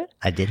actually a bird?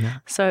 I did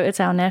not. So it's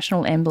our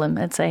national emblem.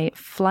 It's a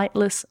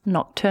flightless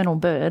nocturnal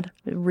bird,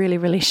 really,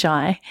 really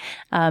shy,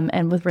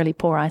 and with really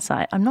poor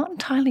eyesight. I'm not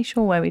entirely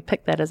sure why we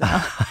picked that as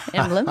our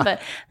emblem,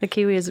 but the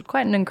kiwi is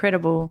quite an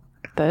incredible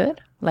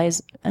bird,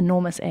 lays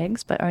enormous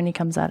eggs, but only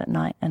comes out at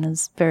night and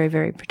is very,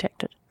 very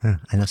protected.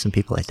 I know some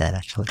people like that,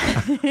 actually.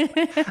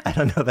 I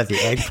don't know about the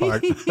egg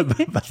part,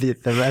 but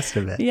the rest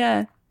of it.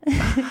 Yeah.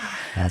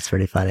 That's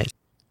pretty funny.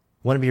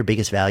 One of your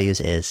biggest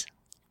values is?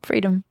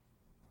 Freedom.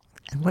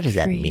 And what does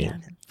that mean?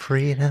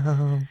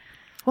 Freedom.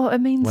 Well, it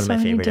means one of so my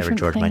many favorite ever different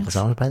George things. Michael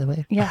songs, by the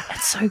way. Yeah,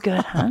 it's so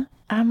good, huh?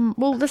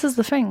 Well, this is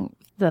the thing.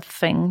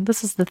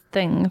 This is the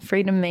thing.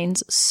 Freedom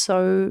means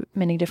so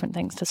many different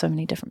things to so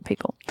many different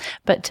people.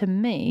 But to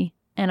me,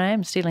 and I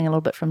am stealing a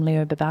little bit from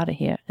Leo Babauta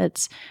here,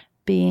 it's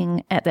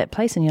being at that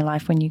place in your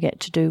life when you get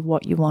to do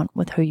what you want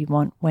with who you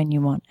want, when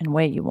you want, and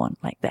where you want.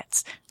 Like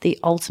that's the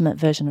ultimate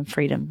version of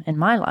freedom in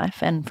my life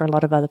and for a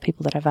lot of other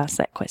people that I've asked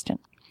that question.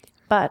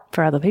 But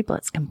for other people,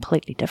 it's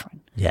completely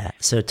different. Yeah.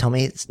 So tell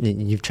me,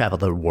 you've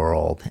traveled the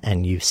world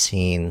and you've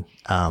seen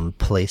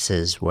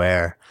places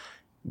where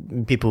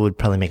people would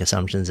probably make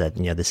assumptions that,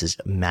 this is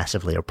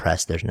massively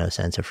oppressed. There's no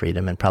sense of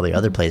freedom. And probably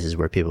other places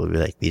where people would be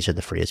like, these are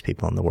the freest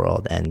people in the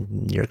world.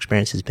 And your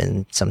experience has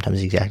been sometimes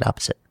the exact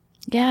opposite.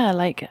 Yeah,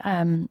 like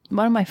one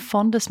of my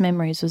fondest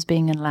memories was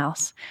being in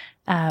Laos,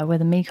 where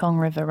the Mekong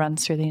River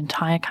runs through the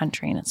entire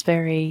country, and it's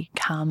very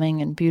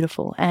calming and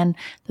beautiful. And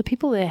the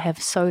people there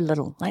have so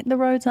little. Like the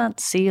roads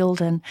aren't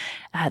sealed, and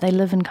they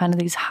live in kind of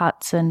these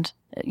huts and,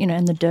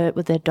 in the dirt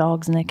with their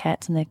dogs and their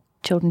cats and their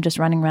children just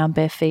running around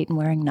bare feet and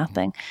wearing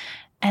nothing.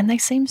 And they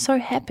seem so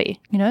happy.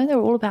 They're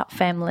all about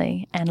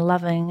family and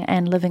loving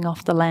and living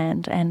off the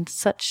land and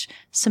such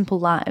simple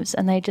lives.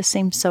 And they just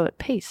seem so at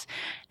peace.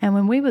 And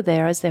when we were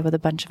there, I was there with a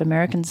bunch of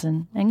Americans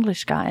and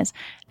English guys,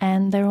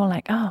 and they were all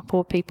like, oh,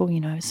 poor people,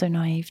 so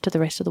naive to the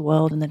rest of the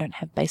world, and they don't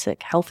have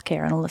basic health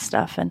care and all this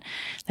stuff. And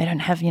they don't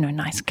have,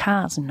 nice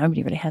cars, and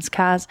nobody really has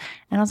cars.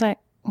 And I was like,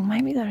 well,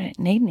 maybe they don't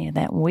need any of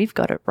that. We've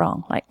got it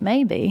wrong. Like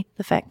maybe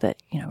the fact that,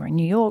 we're in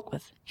New York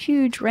with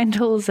huge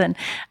rentals and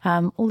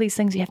all these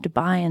things you have to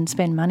buy and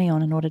spend money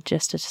on in order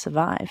just to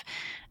survive.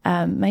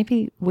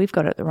 Maybe we've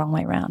got it the wrong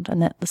way around,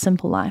 and that the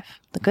simple life,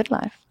 the good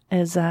life,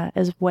 is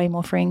way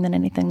more freeing than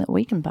anything that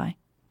we can buy.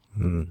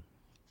 Mm.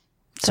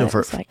 So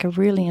it's like a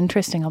really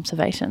interesting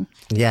observation.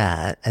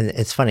 Yeah, and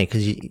it's funny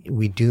because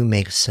we do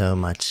make so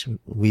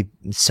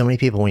many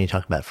people when you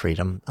talk about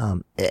freedom.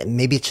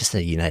 Maybe it's just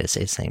a United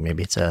States thing.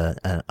 Maybe it's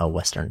a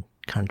Western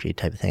country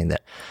type of thing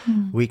that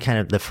we kind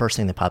of, the first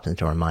thing that pops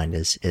into our mind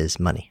is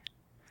money,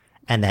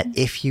 and that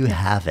if you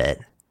have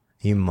it,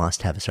 you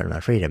must have a certain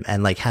amount of freedom.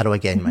 And like, how do I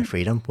get my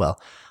freedom? Well,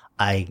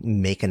 I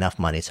make enough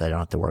money so I don't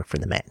have to work for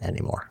the man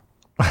anymore.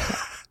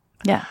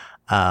 Yeah.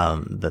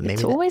 But maybe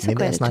it's always maybe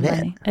equated that's not to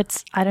money.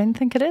 I don't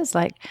think it is.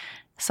 Like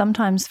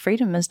sometimes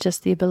freedom is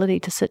just the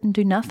ability to sit and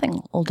do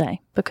nothing all day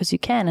because you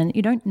can, and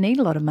you don't need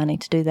a lot of money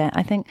to do that.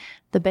 I think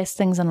the best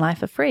things in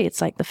life are free.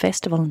 It's like the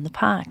festival in the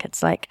park.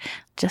 It's like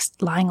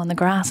just lying on the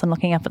grass and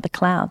looking up at the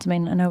clouds. I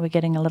mean, I know we're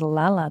getting a little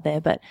la-la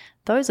there, but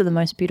those are the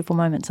most beautiful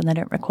moments, and they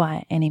don't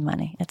require any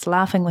money. It's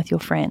laughing with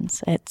your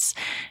friends. It's,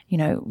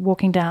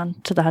 walking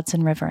down to the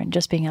Hudson River and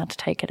just being able to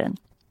take it in.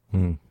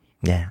 Mm.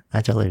 Yeah,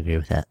 I totally agree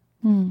with that.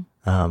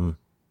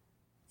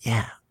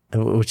 Yeah,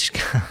 which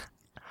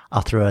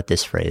I'll throw out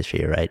this phrase for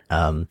you, right?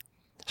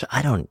 So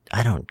I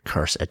don't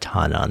curse a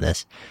ton on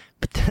this,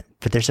 but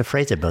there's a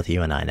phrase that both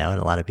you and I know,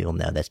 and a lot of people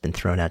know, that's been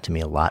thrown out to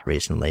me a lot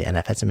recently, and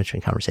I've had some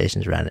interesting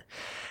conversations around it.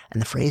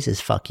 And the phrase is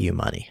 "fuck you,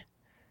 money."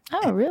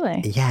 Oh,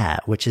 really? Yeah,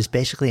 which is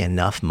basically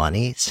enough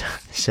money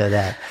so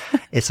that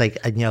it's like,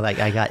 like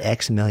I got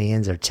X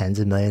millions or tens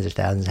of millions or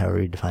thousands,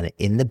 however you define it,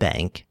 in the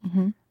bank,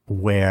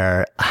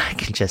 where I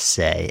can just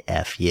say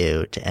F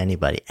you to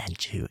anybody and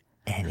do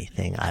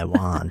anything I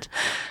want.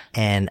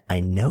 And I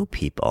know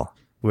people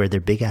where their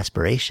big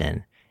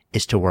aspiration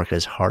is to work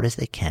as hard as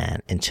they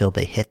can until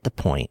they hit the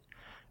point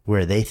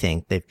where they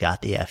think they've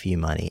got the FU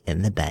money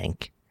in the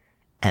bank,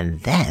 and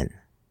then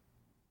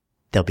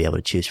they'll be able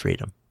to choose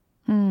freedom.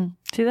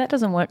 See, that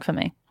doesn't work for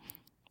me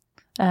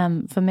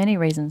for many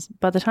reasons.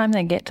 By the time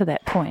they get to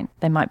that point,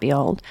 they might be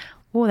old,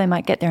 or they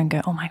might get there and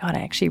go, oh my God,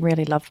 I actually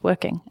really loved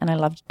working, and I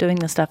loved doing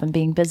this stuff and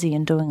being busy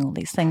and doing all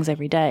these things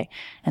every day.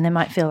 And they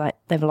might feel like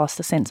they've lost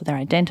the sense of their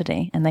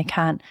identity, and they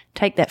can't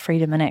take that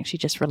freedom and actually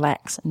just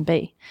relax and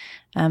be.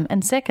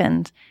 And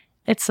second,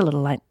 it's a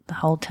little like the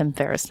whole Tim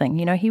Ferriss thing.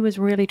 He was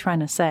really trying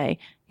to say,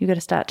 you got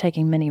to start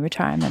taking mini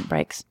retirement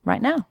breaks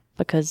right now,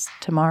 because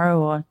tomorrow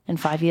or in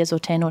 5 years or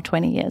 10 or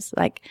 20 years,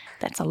 like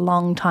that's a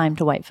long time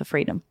to wait for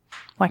freedom.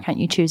 Why can't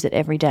you choose it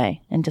every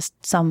day in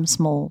just some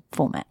small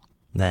format?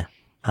 Yeah.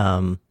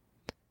 And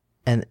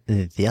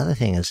the other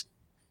thing is,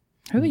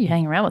 who are you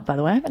hanging around with, by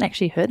the way? I haven't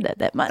actually heard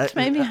that much.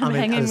 Maybe I'm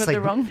hanging with the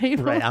wrong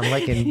people. Right. I'm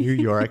like in New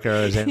York, or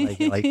is it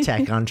like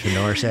tech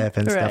entrepreneurship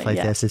and stuff like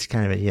this. It's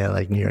kind of,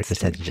 like New York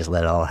just tend to just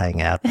let it all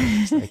hang out.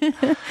 It's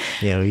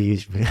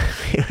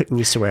like,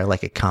 we swear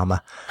like a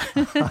comma.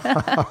 That's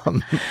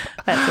awesome.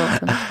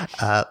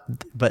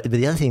 But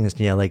the other thing is,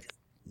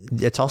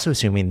 it's also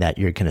assuming that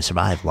you're going to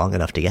survive long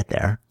enough to get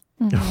there,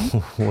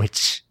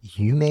 which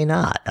you may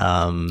not.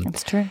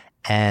 That's true.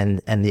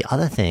 And the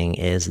other thing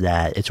is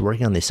that it's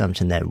working on the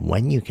assumption that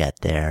when you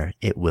get there,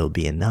 it will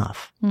be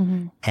enough.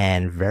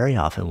 And very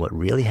often what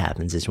really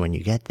happens is when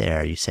you get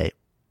there, you say,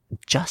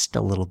 just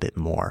a little bit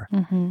more.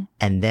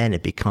 And then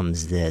it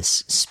becomes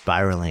this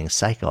spiraling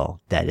cycle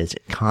that is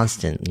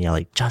constant,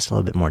 like just a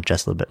little bit more,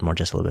 just a little bit more,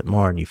 just a little bit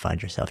more. And you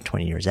find yourself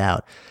 20 years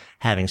out,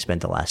 having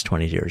spent the last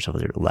 20 years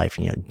of your life,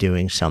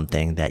 doing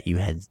something that you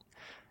had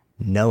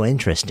no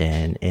interest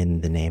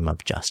in the name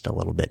of just a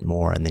little bit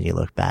more. And then you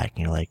look back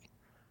and you're like,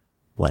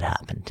 what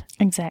happened?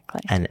 Exactly.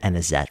 And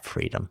is that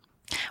freedom?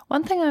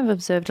 One thing I've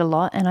observed a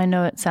lot, and I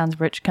know it sounds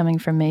rich coming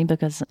from me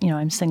because,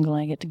 I'm single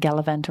and I get to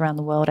gallivant around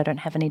the world. I don't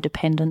have any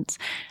dependents,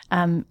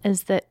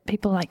 is that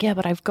people are like, yeah,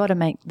 but I've got to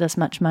make this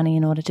much money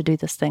in order to do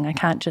this thing. I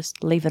can't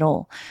just leave it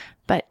all.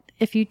 But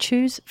if you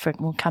choose,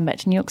 we'll come back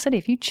to New York City.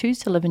 If you choose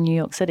to live in New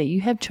York City,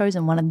 you have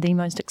chosen one of the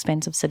most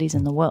expensive cities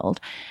in the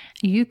world.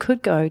 You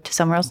could go to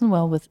somewhere else in the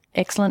world with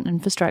excellent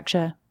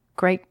infrastructure,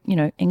 great,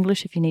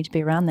 English if you need to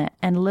be around that,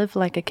 and live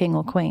like a king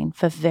or queen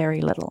for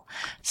very little.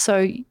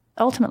 So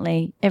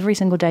ultimately, every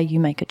single day you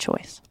make a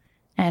choice.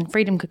 And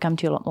freedom could come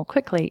to you a lot more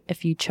quickly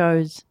if you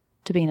chose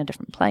to be in a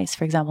different place,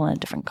 for example, in a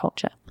different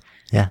culture.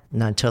 Yeah,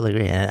 no, I totally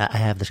agree. And I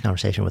have this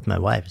conversation with my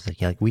wife. It's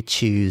like we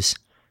choose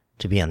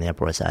to be on the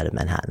Upper West Side of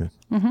Manhattan.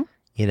 Mm-hmm.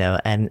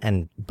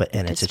 And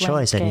it's a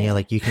choice. And you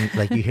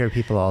hear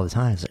people all the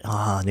time. It's like,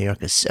 oh, New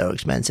York is so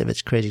expensive.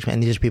 It's crazy expensive.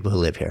 And these are people who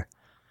live here.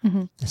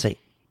 Mm-hmm. It's like,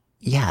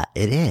 yeah,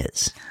 it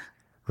is.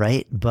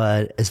 Right.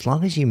 But as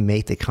long as you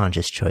make the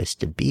conscious choice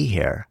to be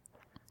here,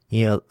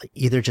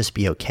 either just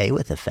be okay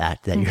with the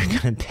fact that you're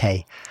going to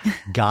pay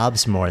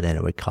gobs more than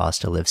it would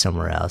cost to live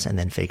somewhere else, and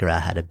then figure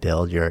out how to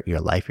build your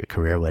life, your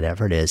career,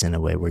 whatever it is, in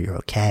a way where you're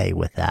okay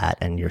with that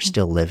and you're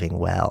still living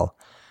well,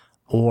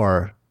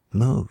 or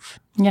move.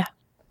 Yeah,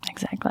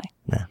 exactly.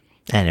 Yeah.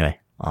 Anyway,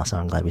 also,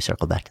 I'm glad we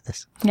circled back to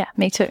this. Yeah,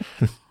 me too.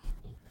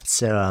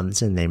 So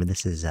the name of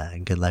this is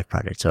Good Life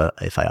Project. So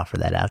if I offer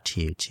that out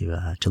to you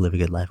to live a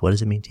good life, what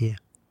does it mean to you?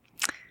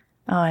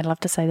 Oh, I'd love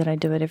to say that I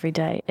do it every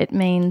day. It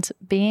means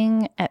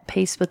being at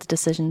peace with the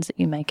decisions that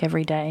you make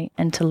every day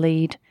and to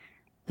lead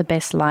the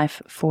best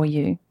life for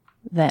you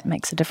that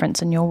makes a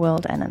difference in your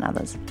world and in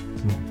others.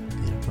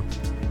 Beautiful.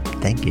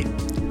 Thank you.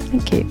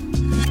 Thank you.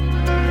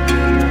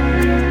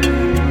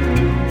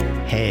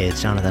 Hey,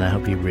 it's Jonathan. I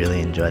hope you really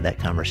enjoyed that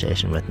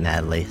conversation with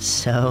Natalie.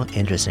 So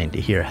interesting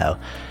to hear how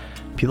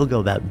people go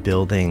about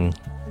building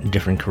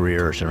different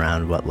careers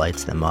around what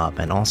lights them up,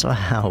 and also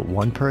how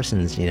one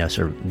person's,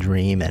 sort of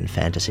dream and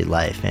fantasy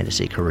life,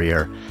 fantasy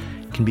career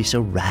can be so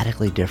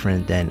radically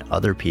different than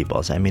other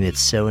people's. I mean, it's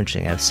so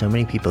interesting. I have so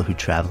many people who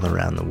travel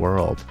around the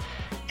world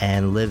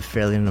and live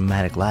fairly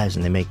nomadic lives,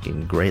 and they make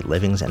great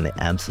livings, and they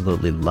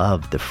absolutely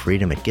love the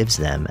freedom it gives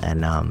them.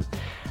 And I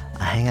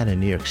hang out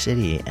in New York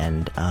City,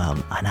 and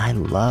I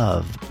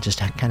love just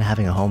kind of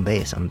having a home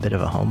base. I'm a bit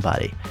of a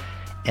homebody.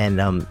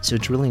 And so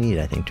it's really neat,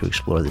 I think, to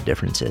explore the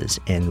differences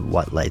in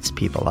what lights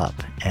people up,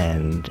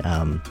 and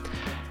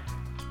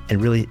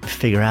really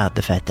figure out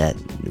the fact that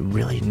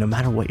really no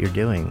matter what you're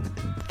doing,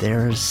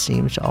 there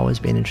seems to always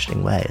be an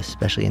interesting way,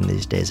 especially in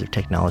these days of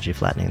technology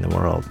flattening the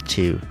world,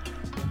 to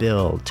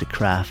build, to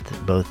craft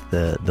both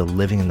the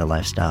living and the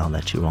lifestyle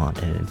that you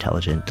want in an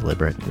intelligent,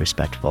 deliberate,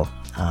 respectful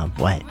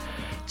way.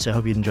 So I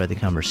hope you enjoyed the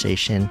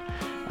conversation.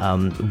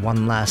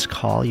 One last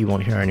call. You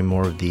won't hear any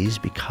more of these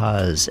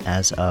because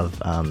as of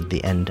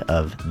the end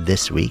of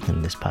this week,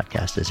 and this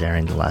podcast is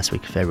airing the last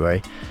week of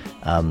February,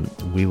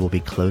 we will be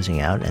closing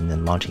out and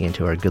then launching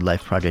into our Good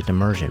Life Project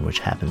Immersion, which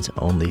happens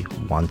only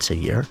once a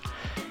year.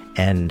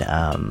 And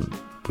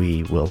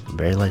we will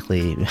very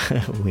likely,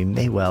 we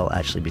may well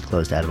actually be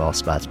closed out of all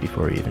spots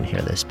before you even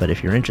hear this. But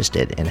if you're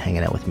interested in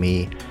hanging out with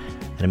me,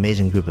 an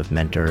amazing group of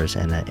mentors,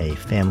 and a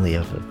family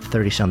of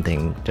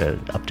 30-something to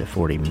up to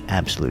 40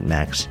 absolute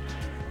max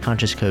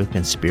conscious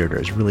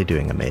co-conspirators really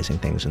doing amazing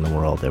things in the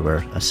world over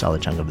a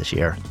solid chunk of this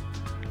year,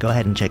 go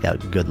ahead and check out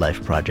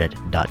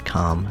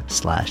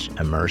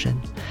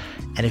goodlifeproject.com/immersion.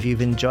 And if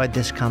you've enjoyed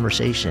this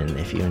conversation,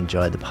 if you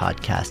enjoyed the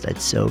podcast,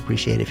 I'd so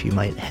appreciate if you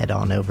might head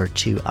on over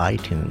to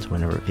iTunes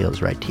whenever it feels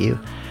right to you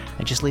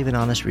and just leave an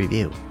honest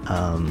review.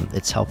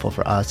 It's helpful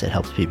for us. It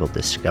helps people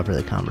discover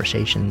the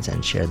conversations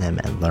and share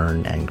them and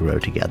learn and grow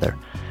together.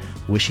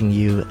 Wishing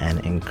you an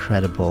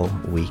incredible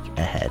week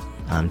ahead.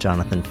 I'm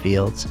Jonathan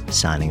Fields,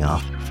 signing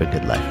off for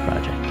Good Life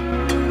Project.